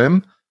all of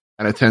them.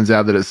 And it turns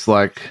out that it's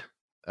like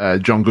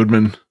John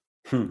Goodman,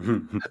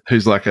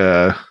 who's like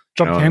a...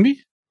 John Candy?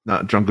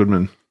 No, John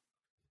Goodman,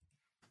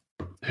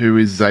 who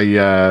is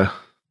a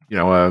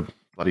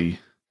bloody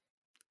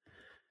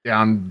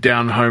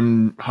down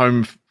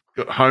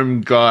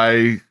home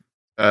guy,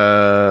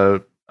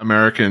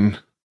 American.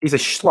 He's a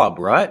schlub,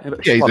 right?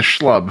 Yeah, he's a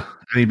schlub,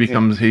 and he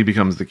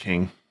becomes the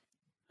king.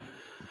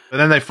 But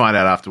then they find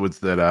out afterwards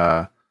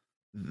that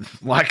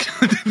like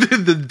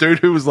the dude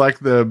who was like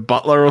the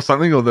butler or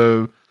something, or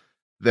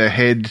the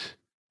head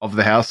of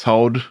the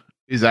household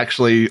is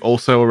actually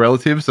also a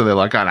relative. So they're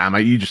like, "Oh, no,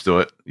 mate, you just do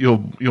it.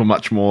 You're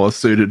much more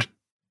suited."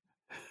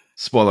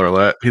 Spoiler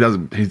alert: he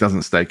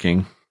doesn't stay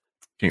king.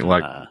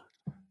 Like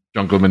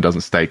John Goodman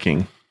doesn't stay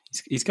king.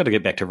 He's got to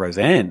get back to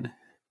Roseanne.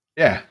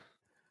 Yeah.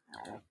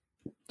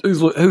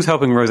 Who's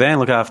helping Roseanne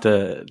look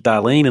after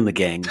Darlene and the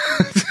gang?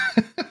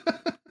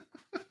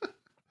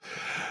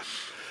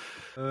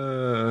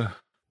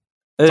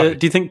 Do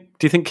you think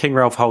King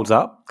Ralph holds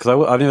up?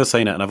 Because I've never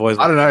seen it, and I've always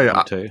I don't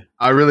know.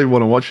 I really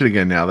want to watch it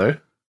again now, though.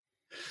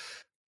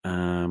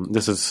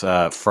 This is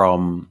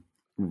from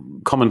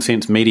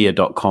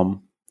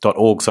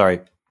commonsensemedia.org.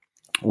 Sorry.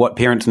 What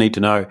parents need to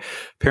know.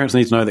 Parents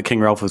need to know that King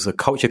Ralph is a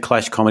culture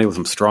clash comedy with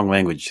some strong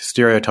language,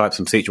 stereotypes,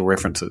 and sexual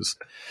references.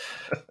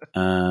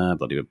 Blah,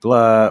 blah,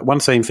 blah. One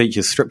scene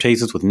features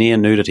stripteasers with near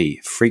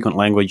nudity. Frequent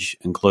language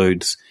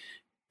includes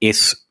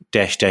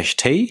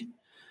S-T.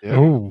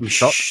 Oh,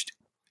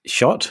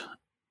 Shot?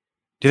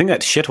 Do you think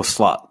that's shit or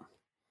slut?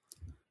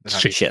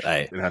 Shit,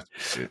 eh?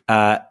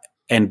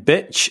 And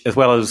bitch, as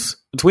well as...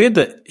 It's weird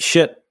that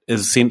shit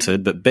is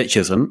censored, but bitch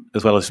isn't,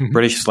 as well as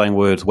British slang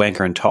words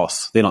wanker and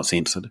toss. They're not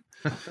censored.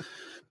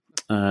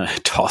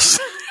 Toss.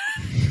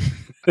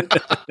 In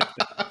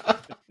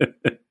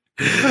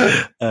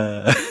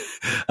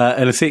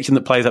a section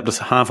that plays up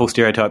to harmful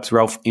stereotypes,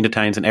 Ralph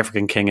entertains an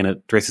African king and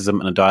addresses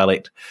him in a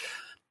dialect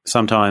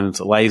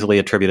sometimes lazily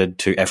attributed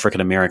to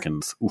African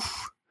Americans.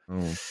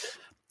 They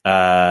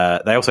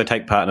also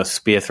take part in a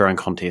spear throwing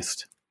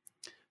contest.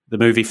 The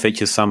movie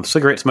features some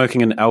cigarette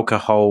smoking and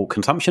alcohol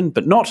consumption,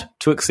 but not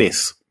to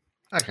excess.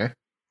 Okay.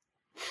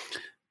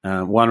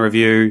 One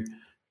review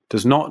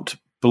does not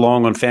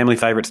belong on Family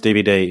Favourites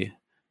DVD.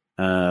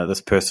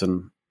 This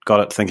person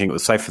got it thinking it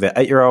was safe for their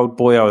 8-year-old.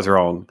 Boy, I was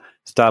wrong.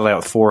 Started out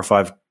with 4 or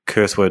 5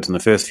 curse words in the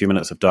first few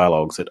minutes of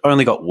dialogues. It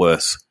only got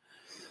worse.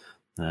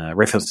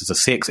 References to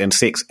sex and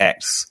sex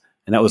acts.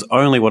 And that was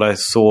only what I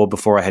saw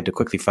before I had to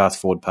quickly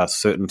fast forward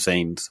past certain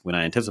scenes when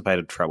I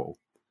anticipated trouble.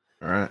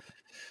 All right.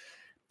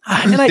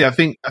 I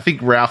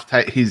think Ralph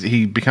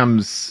he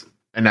becomes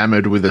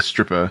enamored with a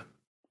stripper.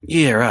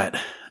 Yeah, right.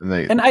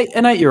 And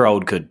an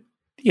 8-year-old could,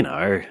 you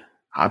know.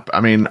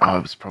 I mean, I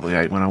was probably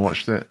 8 when I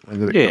watched it. When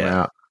did it come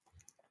out?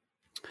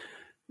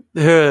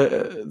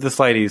 This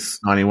lady's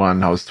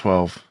 91. I was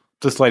 12.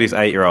 This lady's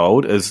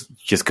 8-year-old is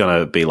just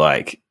going to be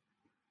like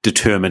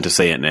determined to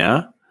see it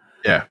now.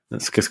 Yeah,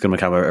 it's just going to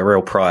become a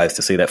real prize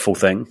to see that full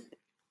thing.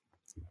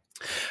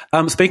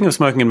 Speaking of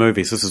smoking in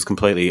movies, this is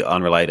completely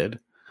unrelated.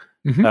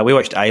 We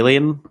watched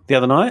Alien the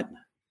other night,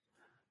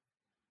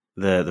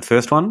 the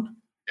first one.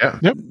 Yeah,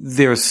 yep.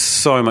 There is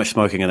so much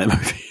smoking in that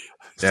movie.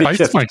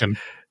 Space smoking.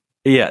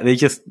 Yeah, they're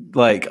just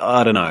like,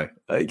 I don't know.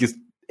 Just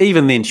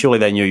even then, surely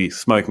they knew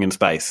smoking in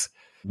space.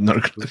 Not a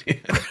good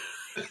idea.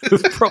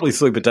 It's probably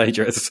super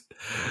dangerous.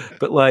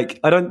 But like,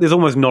 there's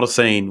almost not a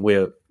scene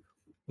where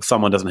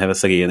someone doesn't have a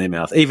ciggy in their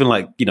mouth. Even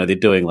like, you know, they're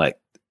doing like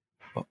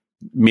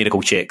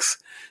medical checks,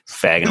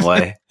 fagging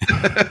away.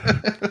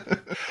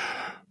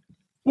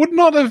 Would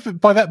not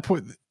have by that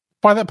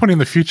point in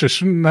the future,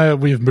 shouldn't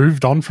we have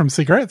moved on from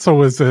cigarettes, or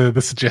was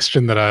the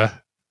suggestion that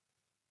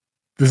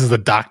this is a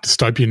dark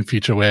dystopian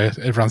future where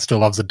everyone still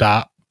loves a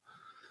dart?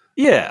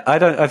 Yeah,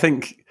 I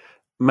think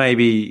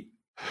maybe,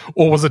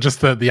 or was it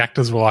just that the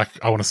actors were like,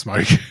 I want to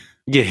smoke?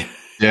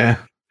 Yeah.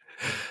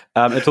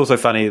 It's also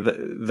funny that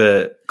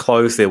the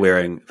clothes they're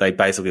wearing, they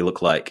basically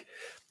look like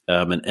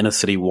an inner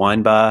city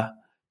wine bar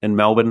in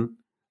Melbourne,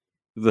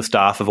 the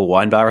staff of a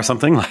wine bar or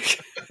something.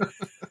 Like,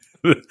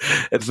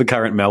 it's the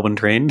current Melbourne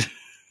trend.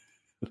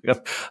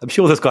 I'm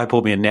sure this guy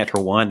poured me a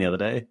natural wine the other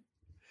day.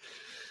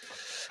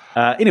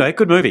 Anyway,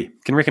 good movie.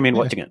 Can recommend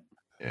watching it.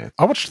 Yeah.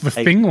 I watched The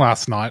Thing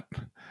last night.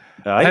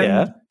 Oh,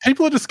 yeah.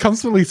 People are just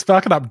constantly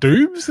sparking up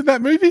doobs in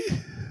that movie.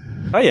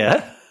 Oh,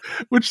 yeah.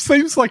 Which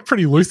seems like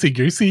pretty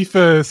loosey-goosey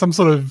for some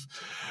sort of,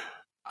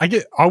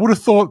 I would have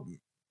thought,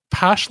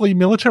 partially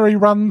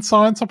military-run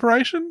science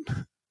operation.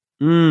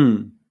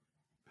 John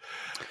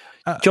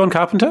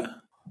Carpenter?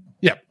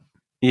 Yep.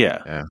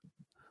 Yeah.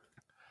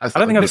 I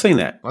don't think I've seen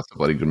that. That's a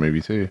bloody good movie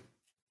too.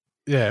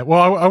 Yeah,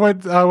 well, I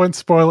won't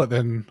spoil it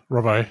then,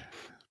 Robbo.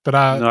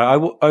 But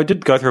no, I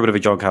did go through a bit of a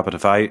John Carpenter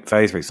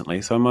phase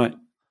recently, so I might.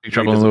 Big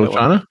Trouble in Little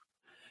China?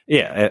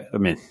 Yeah, I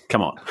mean,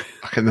 come on.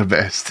 Fucking the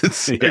best. It's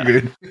so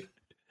good.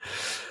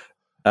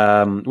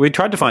 We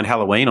tried to find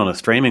Halloween on a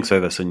streaming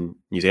service in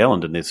New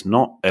Zealand, and there's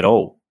not at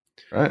all.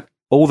 Right.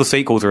 All the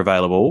sequels are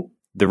available,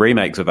 the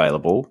remake's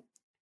available,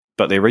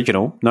 but the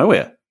original,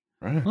 nowhere.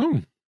 Right.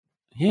 Oh.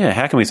 Yeah,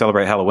 how can we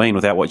celebrate Halloween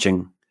without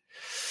watching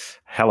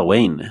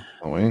Halloween?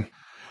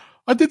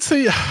 I did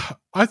see, I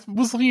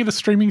was looking at a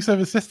streaming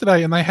service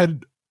yesterday, and they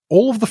had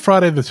all of the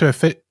Friday the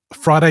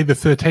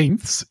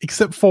 13th,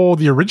 except for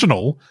the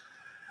original.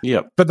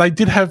 Yep. But they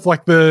did have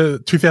like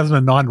the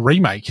 2009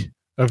 remake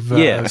of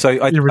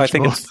so I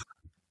think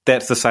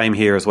that's the same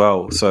here as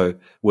well. So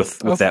with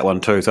that one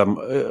too.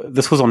 So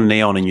this was on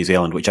Neon in New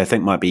Zealand, which I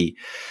think might be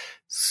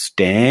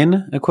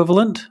Stan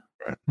equivalent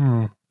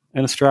in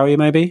Australia,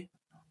 maybe.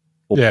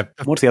 Or,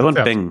 what's the other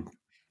one?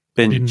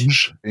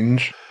 Binge.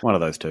 Binge. One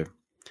of those two.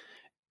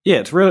 Yeah,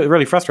 it's really,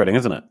 really frustrating,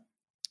 isn't it?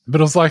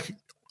 But it was like,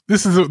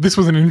 this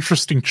was an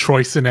interesting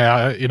choice in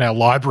our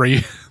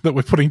library that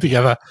we're putting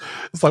together.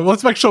 It's like, well,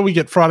 let's make sure we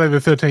get Friday the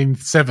 13th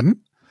 7.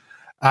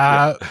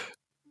 And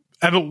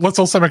let's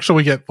also make sure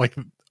we get, like,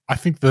 I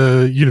think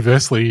the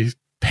universally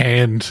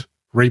panned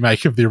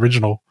remake of the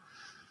original.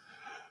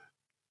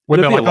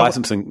 It'll be a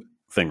licensing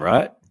thing,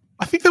 right?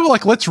 I think they were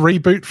like, let's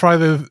reboot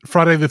Friday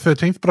the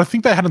 13th, but I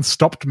think they hadn't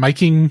stopped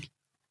making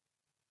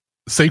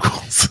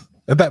sequels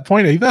at that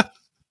point either.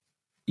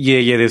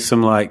 Yeah, there's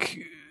some, like,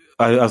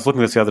 I was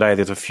looking at this the other day,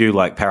 there's a few,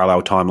 like,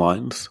 parallel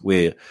timelines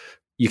where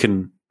you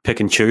can pick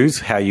and choose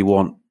how you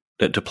want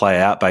it to play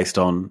out based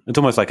on, it's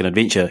almost like an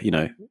adventure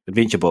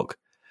book.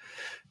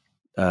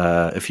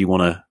 If you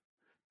want to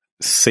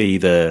see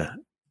the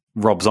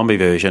Rob Zombie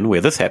version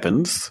where this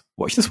happens,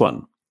 watch this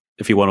one.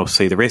 If you want to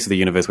see the rest of the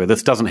universe where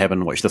this doesn't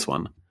happen, watch this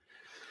one.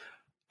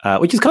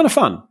 Which is kind of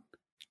fun.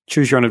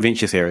 Choose your own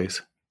adventure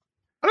series.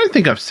 I don't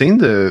think I've seen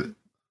the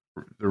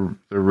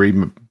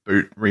reboot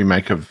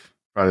remake of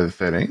Friday the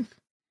 13th.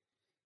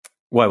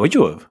 Why would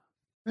you have?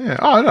 Yeah,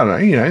 I don't know.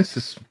 It's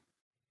just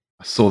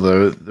I saw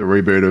the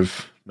reboot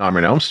of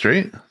Nightmare on Elm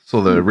Street.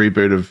 Saw the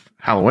reboot of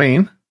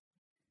Halloween.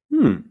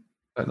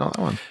 But not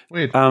that one.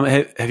 Weird.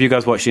 Have you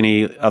guys watched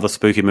any other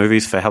spooky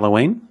movies for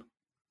Halloween?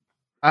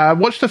 I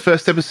watched the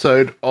first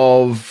episode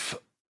of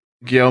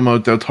Guillermo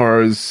del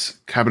Toro's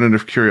Cabinet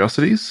of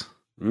Curiosities.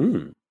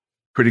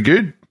 Pretty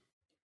good.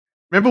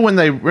 Remember when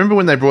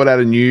they brought out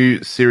a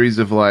new series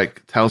of,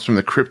 like, Tales from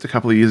the Crypt a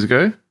couple of years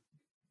ago? It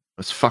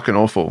was fucking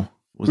awful.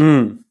 It was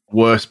the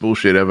worst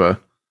bullshit ever.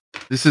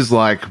 This is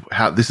like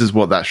this is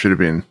what that should have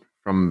been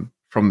from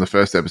the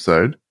first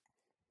episode.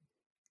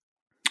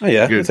 Oh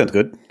yeah, that sounds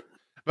good.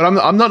 But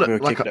I'm not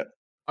like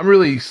I'm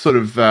really sort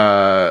of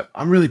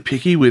I'm really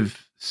picky with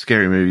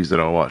scary movies that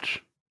I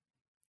watch.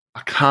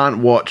 I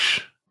can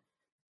watch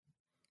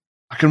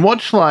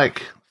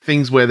like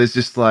things where there's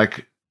just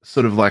like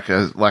sort of like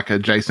a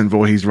Jason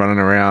Voorhees running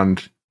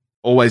around,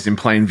 always in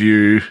plain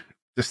view,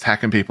 just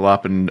hacking people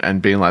up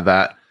and being like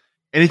that.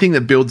 Anything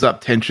that builds up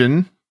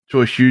tension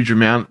to a huge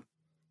amount,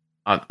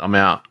 I'm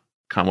out.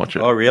 Can't watch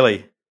it. Oh,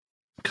 really?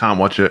 Can't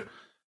watch it.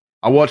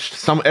 I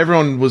watched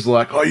everyone was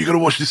like, oh, you got to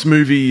watch this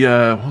movie.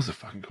 What was it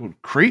fucking called?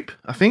 Creep,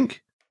 I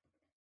think.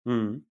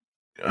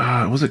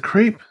 Was it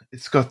Creep?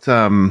 It's got,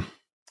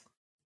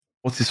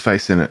 what's his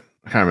face in it?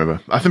 I can't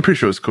remember. I'm pretty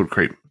sure it's called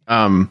Creep.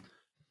 You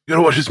got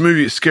to watch this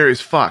movie. It's scary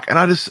as fuck. And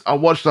I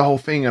watched the whole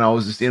thing and I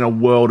was just in a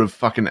world of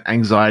fucking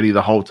anxiety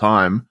the whole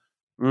time.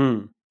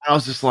 I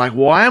was just like,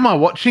 why am I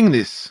watching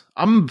this?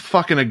 I'm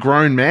fucking a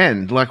grown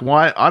man. Like,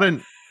 why? I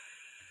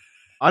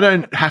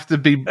don't have to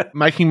be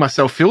making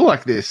myself feel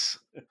like this.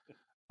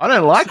 I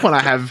don't like when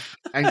I have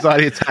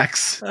anxiety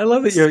attacks. I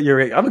love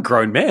that I'm a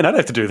grown man. I don't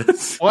have to do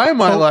this. Why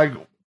am I like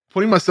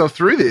putting myself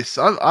through this?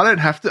 I don't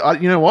have to.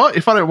 You know what?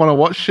 If I don't want to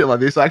watch shit like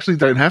this, I actually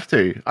don't have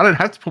to. I don't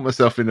have to put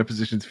myself in a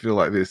position to feel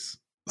like this.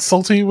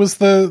 Salty, was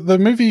the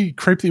movie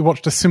Creep that you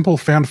watched a simple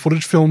found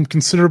footage film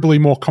considerably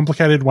more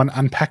complicated when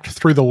unpacked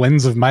through the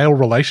lens of male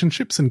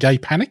relationships and gay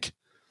panic?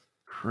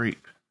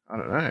 Creep. I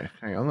don't know.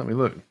 Hang on, let me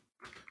look.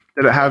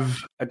 Did it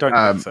have? I don't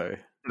think so. Did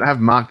it have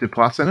Mark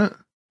Duplass in it?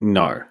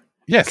 No.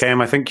 Yes.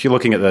 Cam, I think you're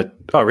looking at the...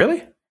 Oh,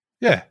 really?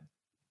 Yeah.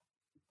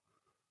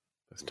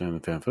 Let's turn the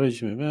found footage.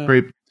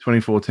 Creep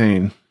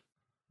 2014.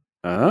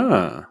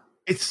 Ah.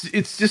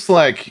 It's just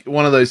like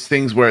one of those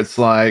things where it's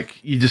like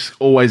you're just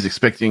always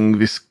expecting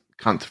this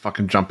cunt to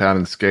fucking jump out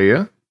and scare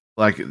you.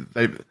 Like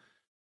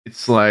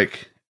it's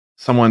like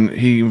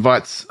he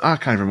invites. I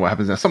can't remember what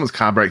happens now. Someone's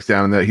car breaks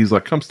down and he's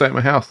like, "Come stay at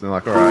my house." And they're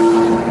like, "All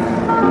right."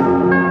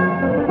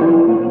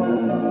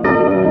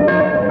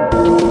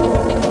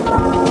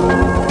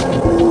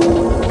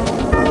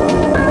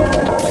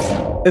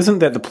 Isn't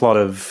that the plot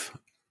of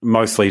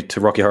mostly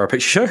to Rocky Horror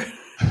Picture Show?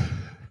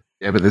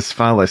 Yeah, but there's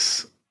far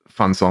less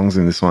fun songs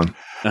in this one.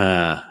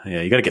 Yeah,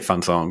 you got to get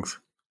fun songs.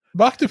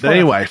 But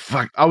anyway,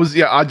 fuck. I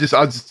just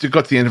got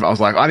to the end of it. I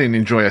was like, I didn't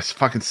enjoy a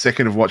fucking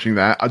second of watching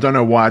that. I don't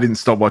know why I didn't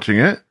stop watching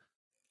it,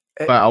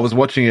 but I was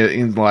watching it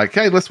in like,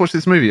 hey, let's watch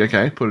this movie.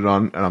 Okay, put it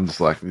on, and I'm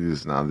just like,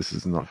 this is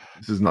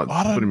not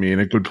putting me in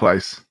a good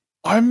place.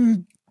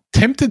 I'm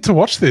tempted to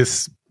watch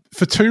this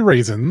for two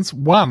reasons.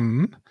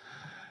 One,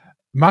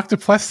 Mark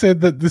Duplass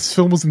said that this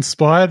film was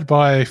inspired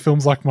by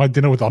films like My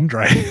Dinner with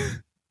Andre,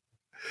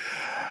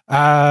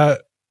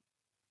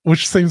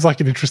 which seems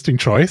like an interesting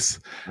choice.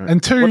 Right.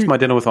 And two, what's My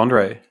Dinner with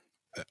Andre?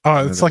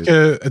 Oh, it's like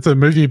it's a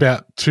movie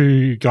about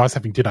two guys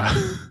having dinner.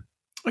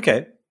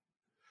 Okay.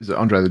 Is it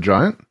Andre the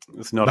Giant?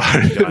 It's not.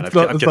 It's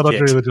not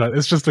Andre the Giant.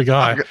 It's just a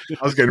guy.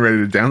 I was getting ready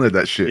to download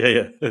that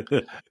shit. Yeah.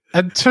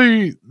 And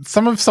two,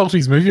 some of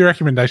Salty's movie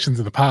recommendations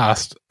in the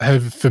past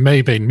have, for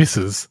me, been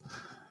misses.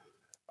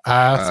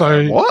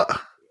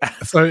 What?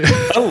 So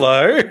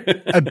hello,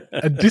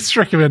 a diss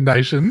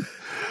recommendation.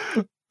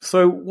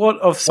 So, what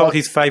of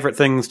Salty's favourite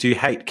things do you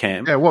hate,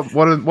 Cam? Yeah,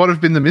 what have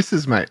been the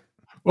misses, mate?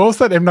 What was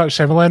that M. Night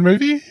Shyamalan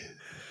movie?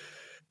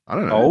 I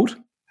don't know. Old?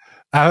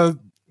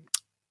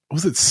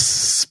 Was it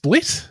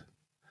Split?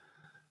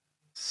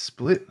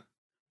 Split?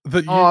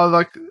 With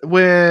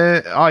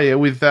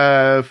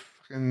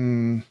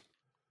fucking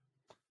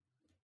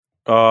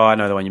Oh, I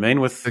know the one you mean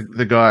with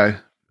the guy.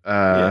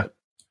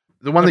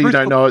 The one that you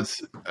don't know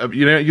it's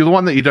you're the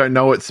one that you don't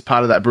know it's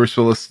part of that Bruce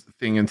Willis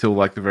thing until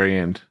like the very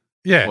end.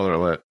 Yeah. Spoiler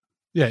alert.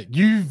 Yeah,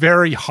 you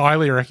very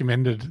highly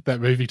recommended that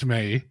movie to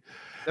me.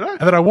 Did I?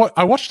 And then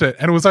I watched it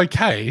and it was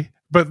okay,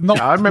 but not.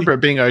 Yeah, I remember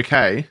it being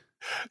okay.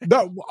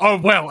 No, oh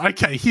well,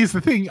 okay. Here's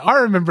the thing: I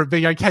remember it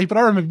being okay, but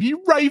I remember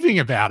you raving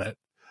about it.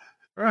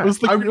 Right.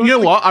 You know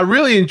what? I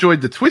really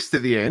enjoyed the twist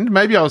at the end.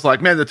 Maybe I was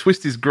like, "Man, the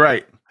twist is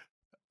great."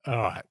 All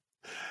right,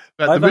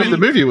 but the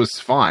movie was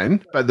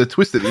fine, but the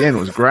twist at the end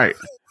was great.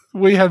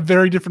 We have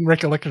very different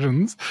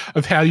recollections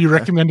of how you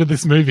recommended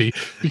this movie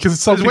because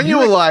it's something when you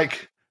were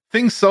like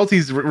things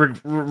Salty's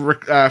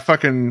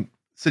fucking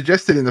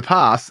suggested in the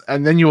past,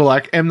 and then you were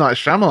like M. Night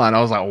Shyamalan.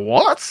 I was like,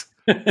 what?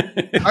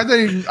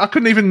 I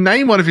couldn't even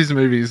name one of his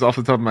movies off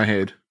the top of my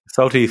head.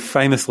 Salty,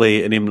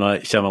 famously an M.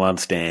 Night Shyamalan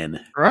stan.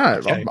 Right,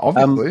 okay.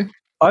 Obviously.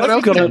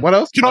 What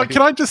else?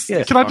 Can I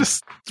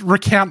just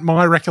recount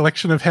my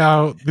recollection of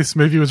how this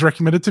movie was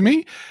recommended to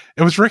me?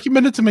 It was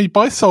recommended to me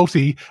by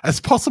Salty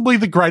as possibly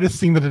the greatest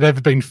thing that had ever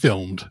been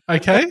filmed.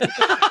 Okay.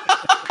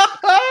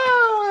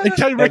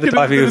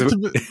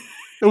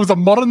 It was a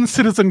modern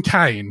Citizen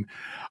Kane.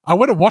 I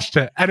went and watched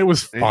it, and it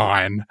was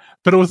fine,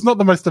 but it was not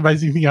the most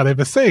amazing thing I'd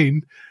ever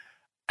seen.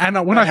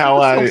 And when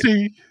how I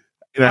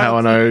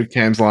know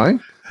Cam's lying?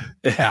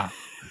 Yeah.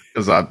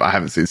 Because I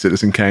haven't seen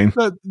Citizen Kane.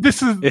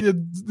 This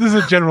is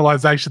a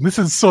generalization. This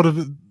was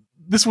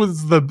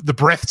the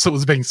breaths that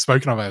was being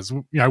spoken of as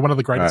one of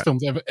the greatest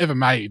films ever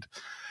made.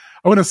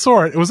 I went and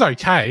saw it. It was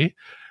okay.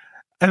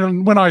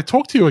 And when I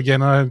talked to you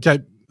again, I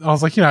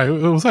was like, it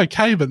was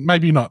okay, but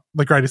maybe not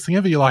the greatest thing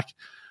ever. You're like,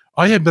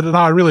 oh yeah, but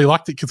I really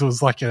liked it because it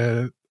was like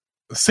a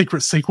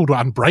secret sequel to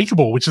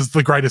Unbreakable, which is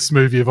the greatest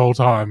movie of all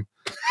time.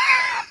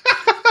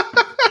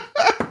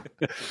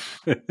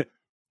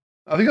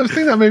 I think I've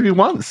seen that movie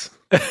once.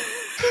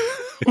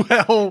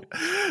 Well,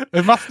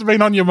 it must have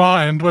been on your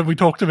mind when we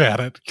talked about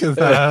it because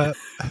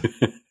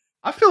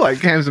I feel like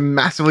Cam's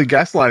massively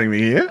gaslighting me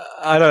here.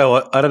 I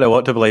don't know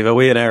what to believe. Are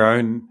we in our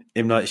own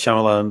M. Night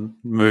Shyamalan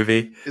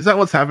movie? Is that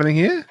what's happening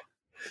here?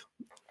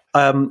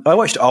 I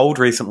watched Old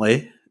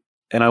recently,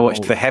 and I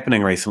watched The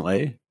Happening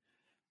recently,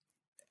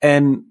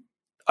 and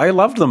I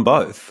loved them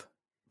both,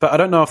 but I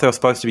don't know if they were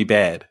supposed to be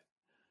bad.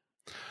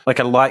 Like,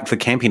 I like the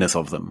campiness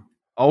of them.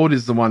 Old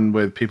is the one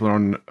where people are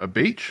on a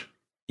beach?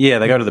 Yeah,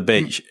 they go to the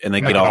beach and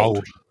they get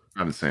old. I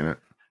haven't seen it.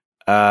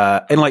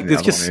 And like,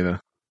 there's just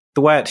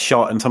the way it's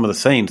shot and some of the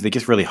scenes, they're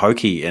just really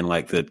hokey, and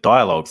like the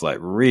dialogue's like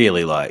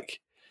really like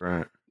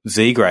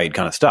Z grade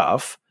kind of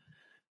stuff.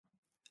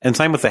 And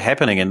same with The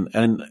Happening.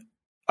 And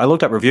I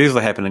looked up reviews of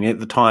The Happening. At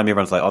the time,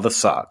 everyone's like, oh, this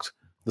sucked.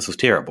 This was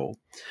terrible.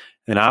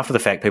 And after the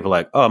fact, people are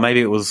like, oh,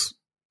 maybe it was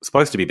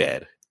supposed to be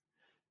bad.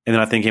 And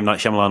then I think M. Night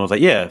Shyamalan was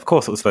like, yeah, of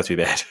course it was supposed to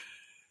be bad.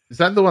 Is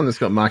that the one that's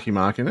got Marky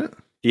Mark in it?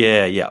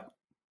 Yeah.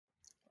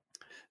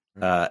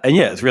 And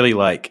yeah, it's really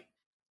like,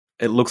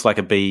 it looks like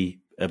a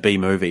B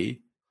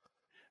movie.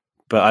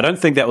 But I don't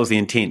think that was the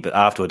intent, but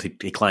afterwards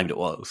he claimed it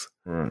was.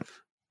 Right.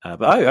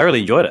 But I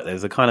really enjoyed it.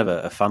 There's a kind of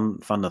a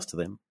funness to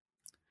them.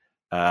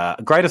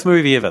 Greatest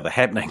movie ever, The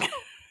Happening.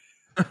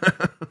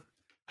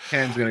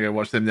 Cam's going to go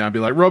watch them now and be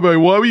like,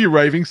 Robbo, why were you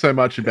raving so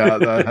much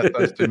about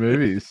those two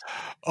movies?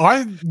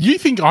 You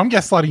think I'm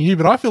gaslighting you,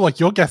 but I feel like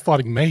you're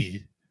gaslighting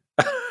me.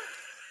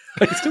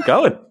 You're still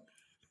going.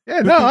 Yeah,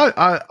 no,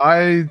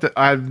 I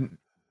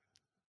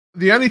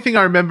the only thing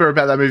I remember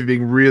about that movie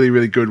being really,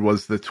 really good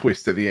was the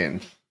twist at the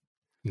end.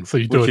 So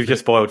you've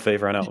just spoiled for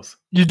everyone else.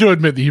 You do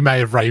admit that you may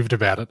have raved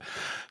about it.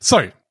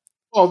 So,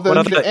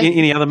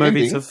 any other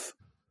movies of?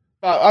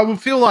 I would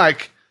feel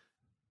like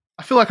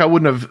I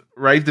wouldn't have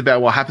raved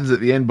about what happens at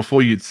the end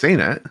before you'd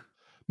seen it.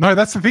 No,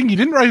 that's the thing. You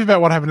didn't rave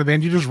about what happened at the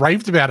end. You just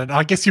raved about it.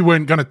 I guess you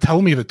weren't going to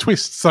tell me the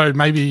twist. So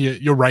maybe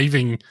you're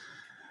raving.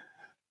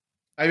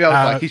 Maybe I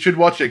was like, you should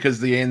watch it because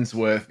the end's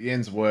worth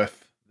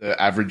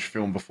the average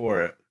film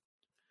before it.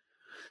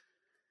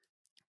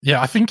 Yeah,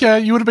 I think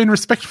you would have been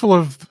respectful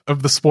of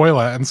the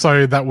spoiler, and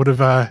so that would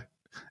have,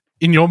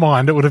 in your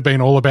mind, it would have been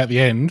all about the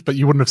end, but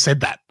you wouldn't have said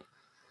that.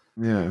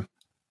 Yeah.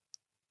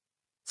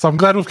 So I'm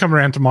glad we've come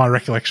around to my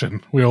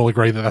recollection. We all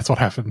agree that that's what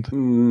happened.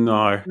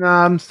 No,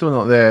 I'm still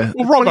not there.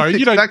 Well, Robbo,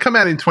 you don't. That come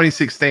out in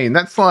 2016.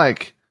 That's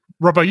like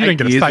Robbo, you didn't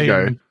get a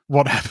say in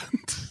what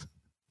happened.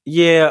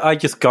 Yeah, I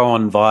just go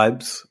on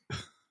vibes,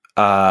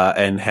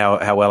 and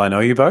how well I know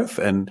you both.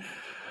 And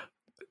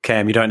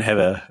Cam, you don't have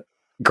a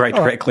great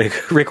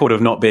record of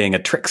not being a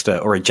trickster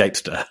or a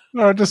japester.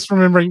 No, just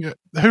remembering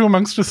who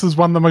amongst us has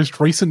won the most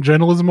recent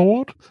journalism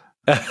award.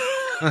 Like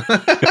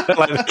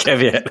the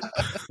caveat.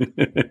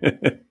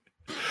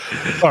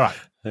 All right.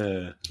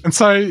 And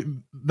so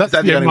that's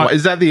the only one.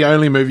 Is that the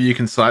only movie you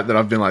can cite that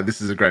I've been like,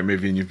 this is a great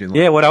movie, and you've been like,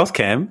 yeah, what else,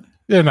 Cam?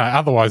 Yeah, no,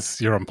 otherwise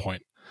you're on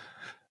point.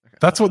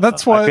 That's why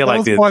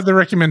the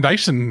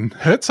recommendation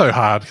hurt so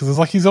hard, because it's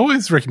like he's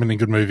always recommending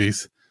good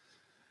movies.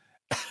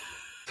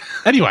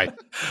 Anyway.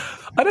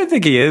 I don't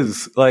think he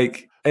is.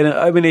 Like, and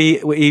I mean,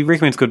 he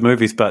recommends good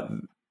movies, but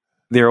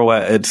they're all,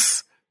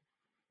 it's,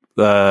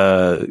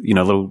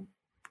 Little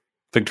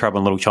Big Trouble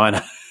in Little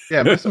China.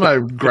 Yeah, most of my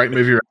great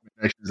movie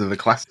recommendations are the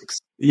classics.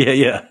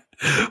 Yeah.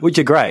 Which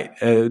are great.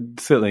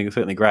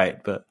 Certainly great,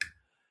 but...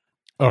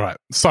 All right.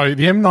 So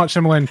the M. Night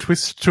Shyamalan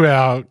twist to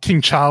our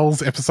King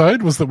Charles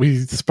episode was that we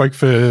spoke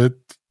for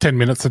 10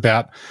 minutes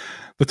about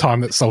the time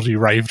that Salty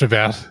raved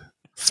about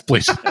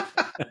Split.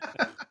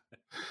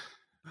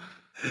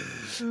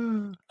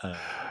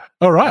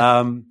 All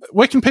right.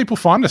 Where can people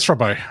find us,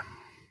 Robbo?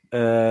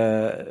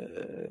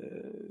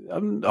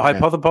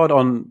 Hypothepod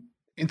on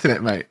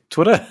internet, mate.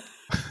 Twitter.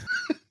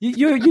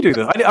 you do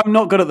this. I'm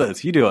not good at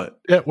this. You do it.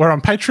 Yeah, we're on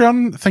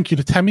Patreon. Thank you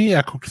to Tammy,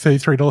 our Cook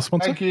 $33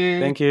 sponsor.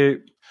 Thank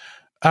you.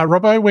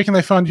 Robbo, where can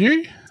they find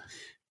you?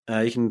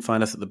 You can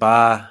find us at the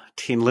bar,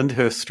 10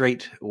 Lyndhurst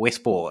Street,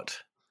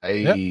 Westport.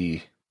 Hey.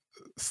 Yep.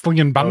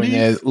 Slinging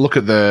Bundy. Look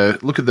at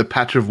the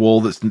patch of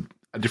wall that's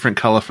a different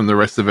colour from the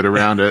rest of it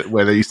around it,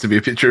 where there used to be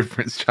a picture of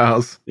Prince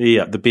Charles.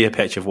 Yeah, the beer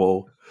patch of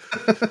wall.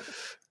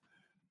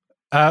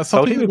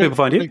 Salty, where people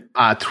find you?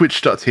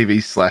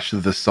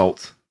 Twitch.tv/The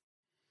Salt.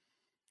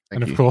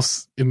 And of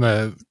course, in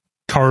the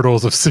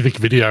corridors of Civic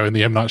Video in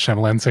the M. Night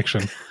Shyamalan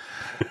section.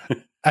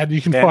 And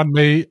you can find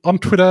me on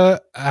Twitter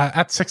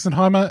at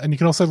Sexenheimer, and you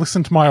can also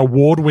listen to my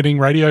award-winning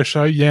radio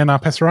show, Yana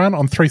Passaran,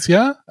 on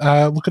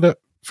 3CR. Look at it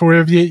for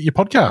wherever you get your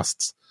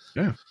podcasts.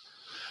 Yeah.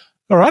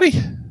 Alrighty.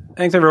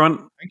 Thanks,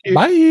 everyone. Thank you.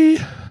 Bye.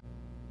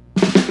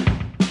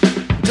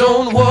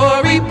 Don't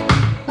worry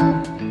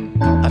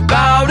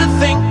about a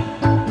thing,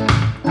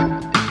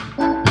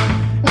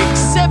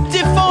 except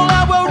if all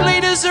our world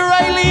leaders are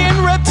alien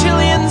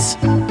reptilians.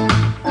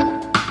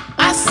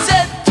 I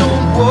said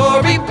don't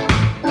worry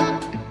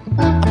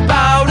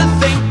about a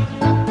thing,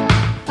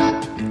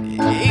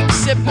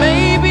 except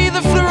maybe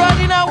the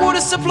fluoride in our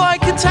water supply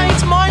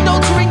contains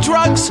mind-altering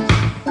drugs.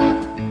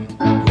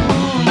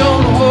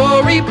 Don't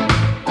worry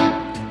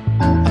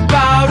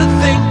about a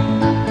thing,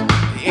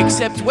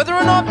 except whether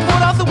or not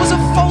Port Arthur was a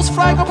false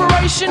flag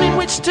operation in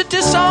which to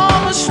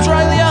disarm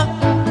Australia.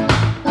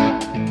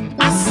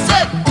 I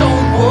said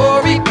don't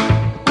worry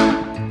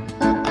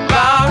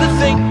about a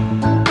thing.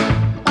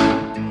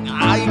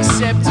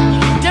 Except you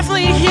can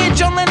definitely hear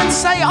John Lennon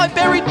say I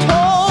buried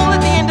Paul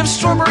at the end of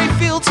Strawberry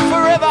Fields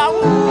Forever.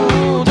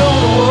 Ooh,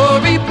 don't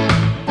worry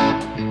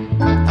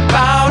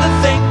about a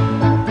thing,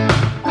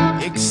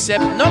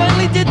 except not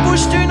only did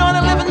Bush do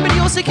 9/11, but he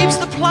also keeps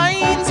the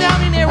planes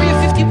out in Area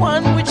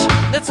 51, which,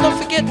 let's not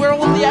forget, where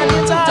all of the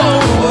aliens are.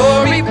 Don't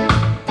worry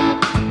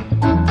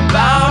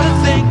about a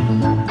thing,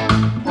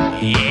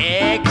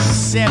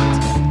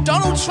 except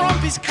Donald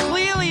Trump is clear